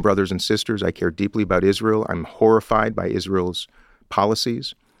Muslim brothers and sisters. I care deeply about Israel. I'm horrified by Israel's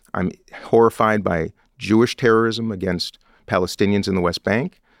policies. I'm horrified by Jewish terrorism against Palestinians in the West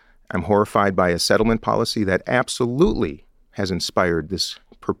Bank. I'm horrified by a settlement policy that absolutely has inspired this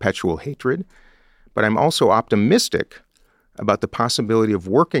perpetual hatred. But I'm also optimistic about the possibility of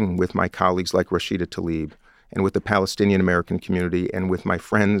working with my colleagues like Rashida Tlaib and with the Palestinian American community and with my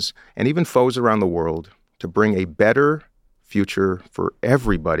friends and even foes around the world to bring a better future for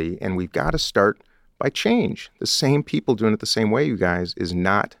everybody. And we've got to start by change. The same people doing it the same way, you guys, is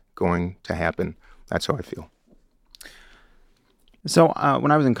not going to happen. That's how I feel. So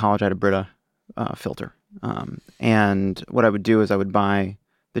when I was in college, I had a Brita filter. And what I would do is I would buy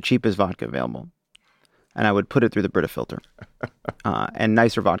the cheapest vodka available, and I would put it through the Brita filter, and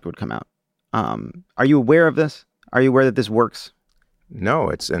nicer vodka would come out. Are you aware of this? Are you aware that this works?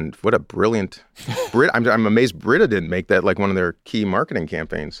 No, and what a brilliant Brita. I'm amazed Brita didn't make that like one of their key marketing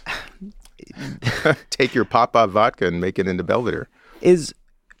campaigns. Take your Popov vodka and make it into Belvedere. Is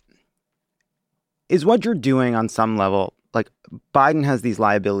what you're doing on some level, like Biden has these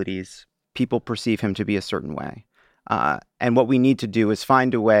liabilities, people perceive him to be a certain way. And what we need to do is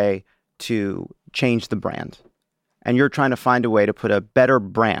find a way to change the brand. And you're trying to find a way to put a better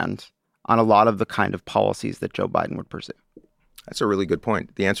brand on a lot of the kind of policies that Joe Biden would pursue. That's a really good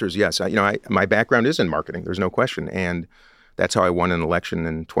point. The answer is yes. My background is in marketing. There's no question. And that's how I won an election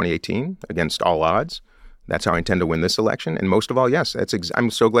in 2018 against all odds. That's how I intend to win this election. And most of all, yes, I'm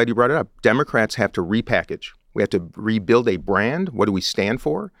so glad you brought it up. Democrats have to repackage. We have to rebuild a brand. What do we stand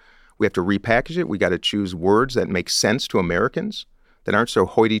for? We have to repackage it. We got to choose words that make sense to Americans, that aren't so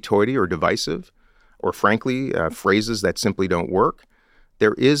hoity-toity or divisive, or frankly, phrases that simply don't work.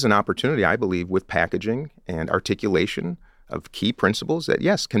 There is an opportunity, I believe, with packaging and articulation of key principles that,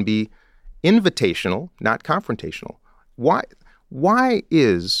 yes, can be invitational, not confrontational. Why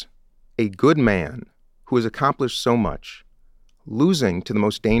is a good man who has accomplished so much losing to the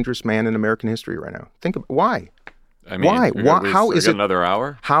most dangerous man in American history right now? Think about why. I mean, why? How is it another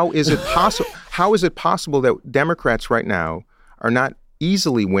hour? How is it possible? How is it possible that Democrats right now are not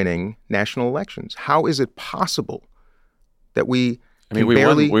easily winning national elections? How is it possible that we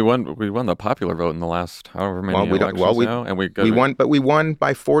won the popular vote in the last however many elections now, and we won, but we won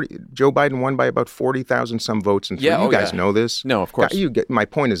by 40. Joe Biden won by about 40,000 some votes. And you guys know this. No, of course. My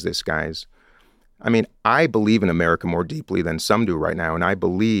point is this, guys. I mean, I believe in America more deeply than some do right now, and I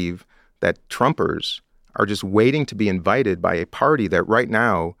believe that Trumpers are just waiting to be invited by a party that right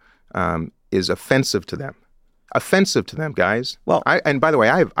now is offensive to them. Offensive to them, guys. Well, and by the way,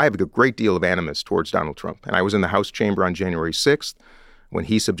 I have a great deal of animus towards Donald Trump, and I was in the House chamber on January 6th when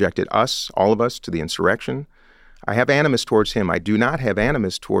he subjected all of us, to the insurrection. I have animus towards him. I do not have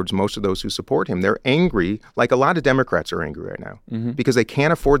animus towards most of those who support him. They're angry, like a lot of Democrats are angry right now, because they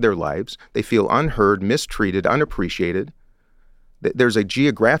can't afford their lives. They feel unheard, mistreated, unappreciated. There's a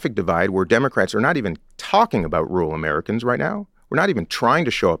geographic divide where Democrats are not even talking about rural Americans right now. We're not even trying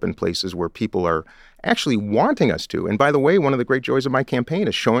to show up in places where people are actually wanting us to. And by the way, one of the great joys of my campaign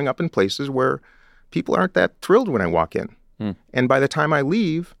is showing up in places where people aren't that thrilled when I walk in. And by the time I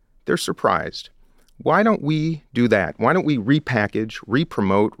leave, they're surprised. Why don't we do that? Why don't we repackage,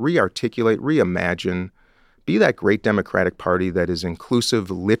 re-promote, re-articulate, reimagine, be that great Democratic Party that is inclusive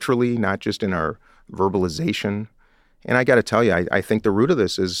literally, not just in our verbalization? And I got to tell you, I think the root of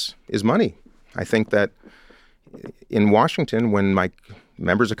this is money. I think that in Washington, when my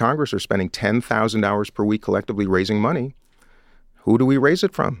members of Congress are spending $10,000 per week collectively raising money, who do we raise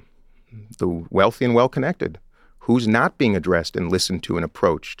it from? The wealthy and well-connected. Who's not being addressed and listened to and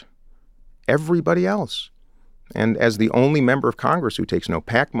approached? Everybody else. And as the only member of Congress who takes no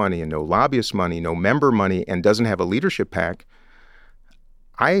PAC money and no lobbyist money, no member money, and doesn't have a leadership PAC,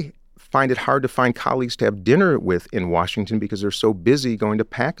 I find it hard to find colleagues to have dinner with in Washington because they're so busy going to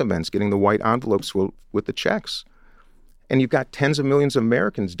PAC events, getting the white envelopes with the checks. And you've got tens of millions of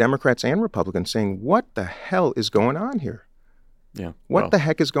Americans, Democrats and Republicans, saying, what the hell is going on here? Yeah. What the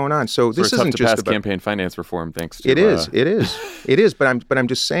heck is going on? So this isn't just about campaign finance reform, thanks to... It is. But I'm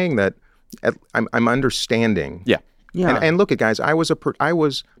just saying that I'm understanding. Yeah. And look, guys, I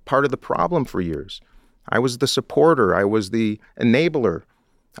was part of the problem for years. I was the supporter. I was the enabler.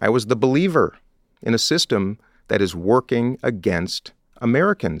 I was the believer in a system that is working against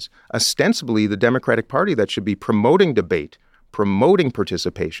Americans. Ostensibly, the Democratic Party that should be promoting debate, promoting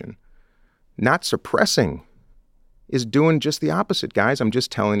participation, not suppressing, is doing just the opposite, guys. I'm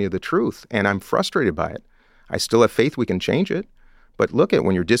just telling you the truth, and I'm frustrated by it. I still have faith we can change it. But look at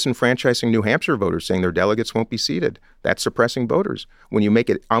when you're disenfranchising New Hampshire voters, saying their delegates won't be seated, that's suppressing voters. When you make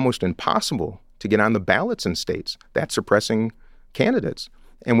it almost impossible to get on the ballots in states, that's suppressing candidates.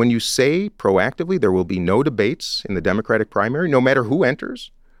 And when you say proactively there will be no debates in the Democratic primary, no matter who enters,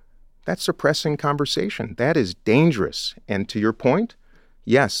 that's suppressing conversation. That is dangerous. And to your point,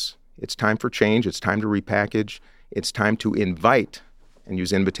 yes, it's time for change. It's time to repackage. It's time to invite and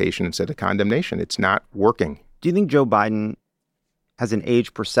use invitation instead of condemnation. It's not working. Do you think Joe Biden has an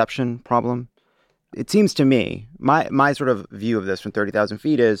age perception problem? It seems to me, my sort of view of this from 30,000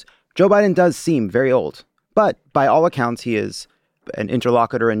 feet is Joe Biden does seem very old, but by all accounts, he is an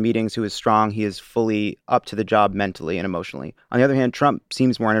interlocutor in meetings who is strong. He is fully up to the job mentally and emotionally. On the other hand, Trump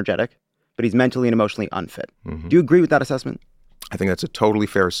seems more energetic, but he's mentally and emotionally unfit. Mm-hmm. Do you agree with that assessment? I think that's a totally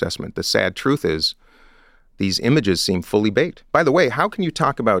fair assessment. The sad truth is these images seem fully baked. By the way, how can you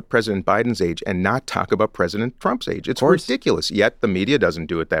talk about President Biden's age and not talk about President Trump's age? It's ridiculous. Yet the media doesn't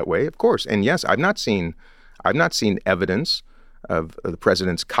do it that way, of course. And yes, I've not seen evidence of the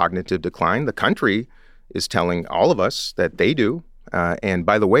president's cognitive decline. The country is telling all of us that they do. And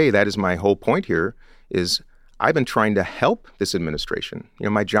by the way, that is my whole point here, is I've been trying to help this administration. You know,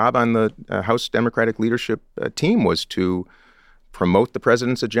 my job on the House Democratic leadership team was to promote the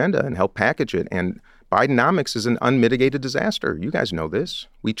president's agenda and help package it. And Bidenomics is an unmitigated disaster. You guys know this.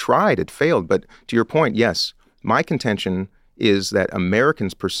 We tried, it failed. But to your point, yes, my contention is that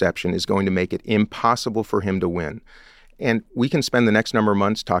Americans' perception is going to make it impossible for him to win. And we can spend the next number of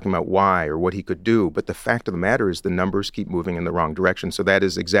months talking about why or what he could do, but the fact of the matter is the numbers keep moving in the wrong direction. So that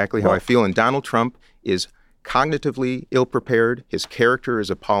is exactly how I feel. And Donald Trump is cognitively ill-prepared. His character is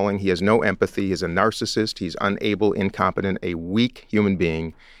appalling. He has no empathy. He's a narcissist. He's unable, incompetent, a weak human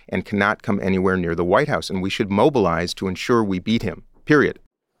being, and cannot come anywhere near the White House. And we should mobilize to ensure we beat him, period.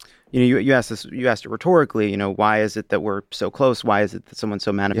 You know, you asked this. You asked it rhetorically. You know, why is it that we're so close? Why is it that someone's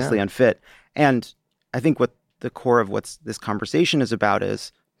so manifestly unfit? And I think what the core of what this conversation is about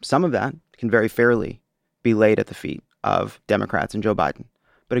is some of that can very fairly be laid at the feet of Democrats and Joe Biden.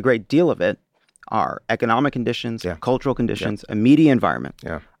 But a great deal of it are economic conditions, cultural conditions, a media environment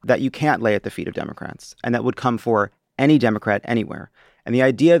that you can't lay at the feet of Democrats, and that would come for any Democrat anywhere. And the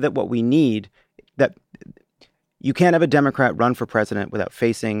idea that what we need, that you can't have a Democrat run for president without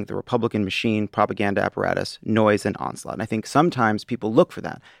facing the Republican machine, propaganda apparatus, noise, and onslaught. And I think sometimes people look for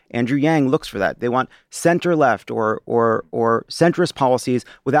that. Andrew Yang looks for that. They want center-left or centrist policies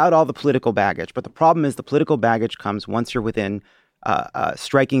without all the political baggage. But the problem is the political baggage comes once you're within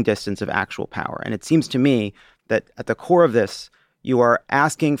striking distance of actual power. And it seems to me that at the core of this, you are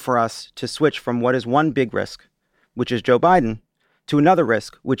asking for us to switch from what is one big risk, which is Joe Biden, to another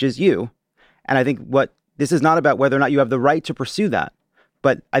risk, which is you. And I think this is not about whether or not you have the right to pursue that.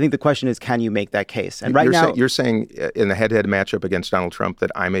 But I think the question is, can you make that case? And you're saying in the head-to-head matchup against Donald Trump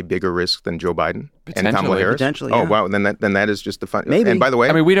that I'm a bigger risk than Joe Biden and Kamala Harris? Potentially, Oh, wow. Then that is just the fun. Maybe. And by the way,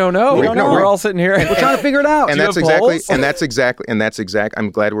 I mean, we don't know. We're all sitting here. We're trying to figure it out. And that's exactly.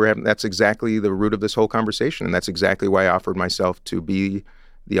 I'm glad that's exactly the root of this whole conversation. And that's exactly why I offered myself to be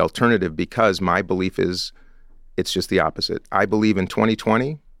the alternative, because my belief is it's just the opposite. I believe in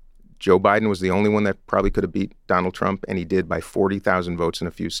 2020, Joe Biden was the only one that probably could have beat Donald Trump, and he did by 40,000 votes in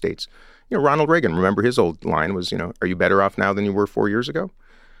a few states. You know, Ronald Reagan, remember his old line was, are you better off now than you were 4 years ago?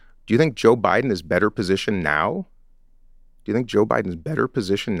 Do you think Joe Biden is better positioned now? Do you think Joe Biden's better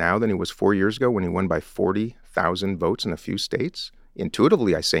positioned now than he was 4 years ago when he won by 40,000 votes in a few states?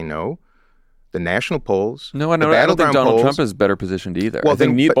 Intuitively, I say no. The national polls, I don't think Donald Trump is better positioned either. Well, I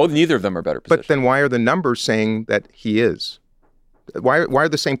think neither of them are better positioned. But then why are the numbers saying that he is? Why are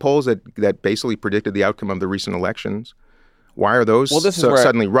the same polls that basically predicted the outcome of the recent elections, Why are those Well, this is where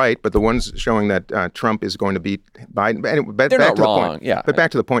suddenly right, but the ones showing that Trump is going to beat Biden? Anyway, They're not wrong. Point. Yeah. But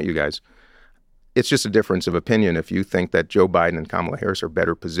back to the point, you guys. It's just a difference of opinion if you think that Joe Biden and Kamala Harris are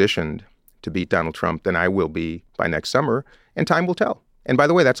better positioned to beat Donald Trump than I will be by next summer, and time will tell. And by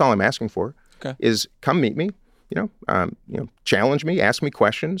the way, that's all I'm asking for. Okay. Is come meet me, challenge me, ask me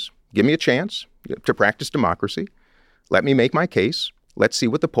questions, give me a chance to practice democracy. Let me make my case. Let's see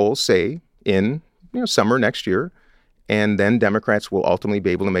what the polls say in summer next year. And then Democrats will ultimately be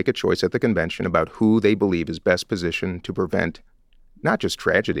able to make a choice at the convention about who they believe is best positioned to prevent not just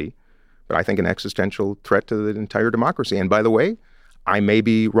tragedy, but I think an existential threat to the entire democracy. And by the way, I may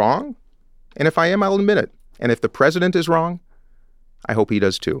be wrong. And if I am, I'll admit it. And if the president is wrong, I hope he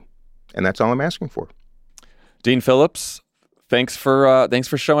does too. And that's all I'm asking for. Dean Phillips, thanks for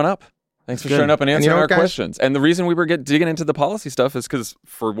showing up. Thanks for showing up and answering our questions. And the reason we were digging into the policy stuff is because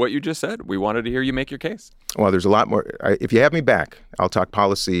for what you just said, we wanted to hear you make your case. Well, there's a lot more. If you have me back, I'll talk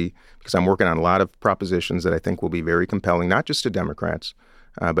policy because I'm working on a lot of propositions that I think will be very compelling, not just to Democrats,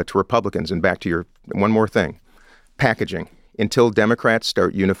 but to Republicans. And back to your one more thing, packaging. Until Democrats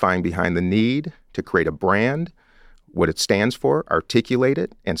start unifying behind the need to create a brand, what it stands for, articulate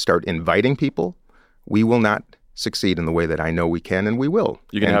it, and start inviting people, we will not succeed in the way that I know we can, and we will.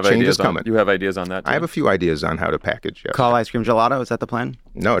 You have ideas on you have ideas on that too? I have a few ideas on how to package. Yes. Call ice cream gelato? Is that the plan?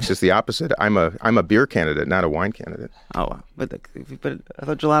 No, it's just the opposite. I'm a beer candidate, not a wine candidate. Oh, but I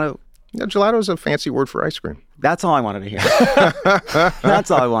thought gelato. No, gelato is a fancy word for ice cream. That's all I wanted to hear.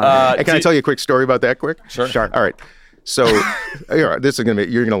 That's all I wanted to hear. Hey, can I tell you a quick story about that quick? Sure. All right. So you're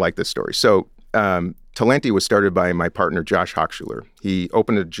going to like this story. So Talenti was started by my partner, Josh Hochschuler. He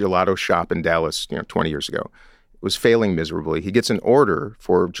opened a gelato shop in Dallas, 20 years ago. It was failing miserably. He gets an order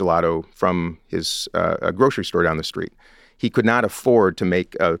for gelato from his a grocery store down the street. He could not afford to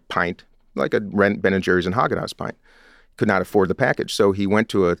make a pint, like a Ben & Jerry's and Haagen-Dazs pint. Could not afford the package. So he went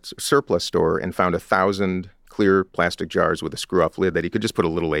to a surplus store and found 1,000 clear plastic jars with a screw-off lid that he could just put a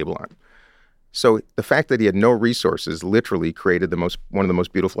little label on. So the fact that he had no resources literally created one of the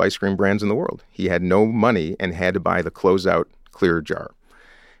most beautiful ice cream brands in the world. He had no money and had to buy the closeout clear jar.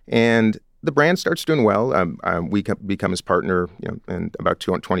 And the brand starts doing well. We become his partner in about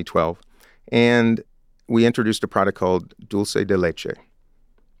 2012. And we introduced a product called Dulce de Leche,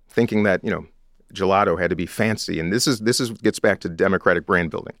 thinking that, gelato had to be fancy. And this gets back to democratic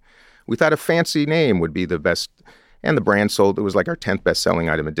brand building. We thought a fancy name would be the best. And the brand sold. It was like our 10th best-selling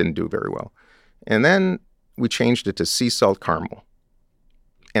item. It didn't do very well. And then we changed it to sea salt caramel.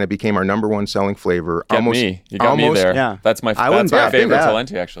 And it became our number one selling flavor. You got me there. Yeah. That's my favorite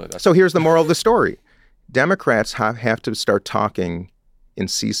Talenti, actually. So here's the moral of the story. Democrats have to start talking in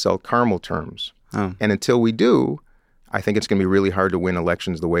sea salt caramel terms. Oh. And until we do, I think it's going to be really hard to win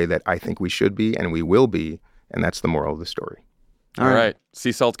elections the way that I think we should be and we will be. And that's the moral of the story. All right.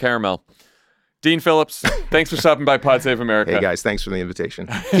 Sea salt caramel. Dean Phillips, thanks for stopping by Pod Save America. Hey, guys, thanks for the invitation.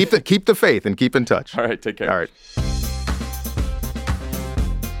 Keep the faith and keep in touch. All right, take care. All right.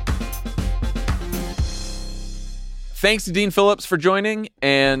 Thanks to Dean Phillips for joining,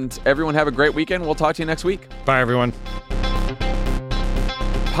 and everyone have a great weekend. We'll talk to you next week. Bye, everyone.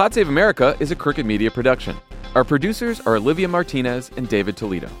 Pod Save America is a Crooked Media production. Our producers are Olivia Martinez and David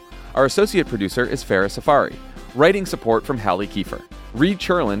Toledo. Our associate producer is Farah Safari. Writing support from Hallie Kiefer. Reed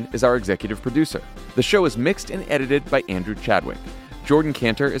Cherlin is our executive producer. The show is mixed and edited by Andrew Chadwick. Jordan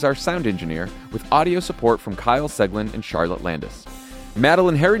Cantor is our sound engineer, with audio support from Kyle Seglin and Charlotte Landis.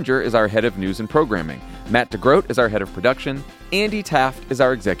 Madeline Herringer is our head of news and programming. Matt DeGroat is our head of production. Andy Taft is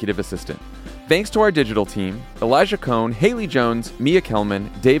our executive assistant. Thanks to our digital team, Elijah Cohn, Haley Jones, Mia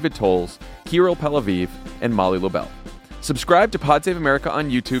Kelman, David Tolles, Kirill Pelaviv, and Molly Lobel. Subscribe to Pod Save America on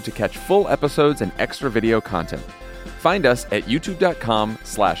YouTube to catch full episodes and extra video content. Find us at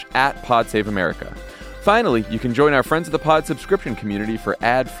youtube.com/@PodSaveAmerica. Finally, you can join our Friends of the Pod subscription community for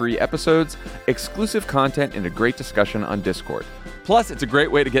ad-free episodes, exclusive content, and a great discussion on Discord. Plus, it's a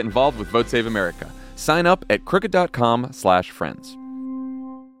great way to get involved with Vote Save America. Sign up at crooked.com/friends.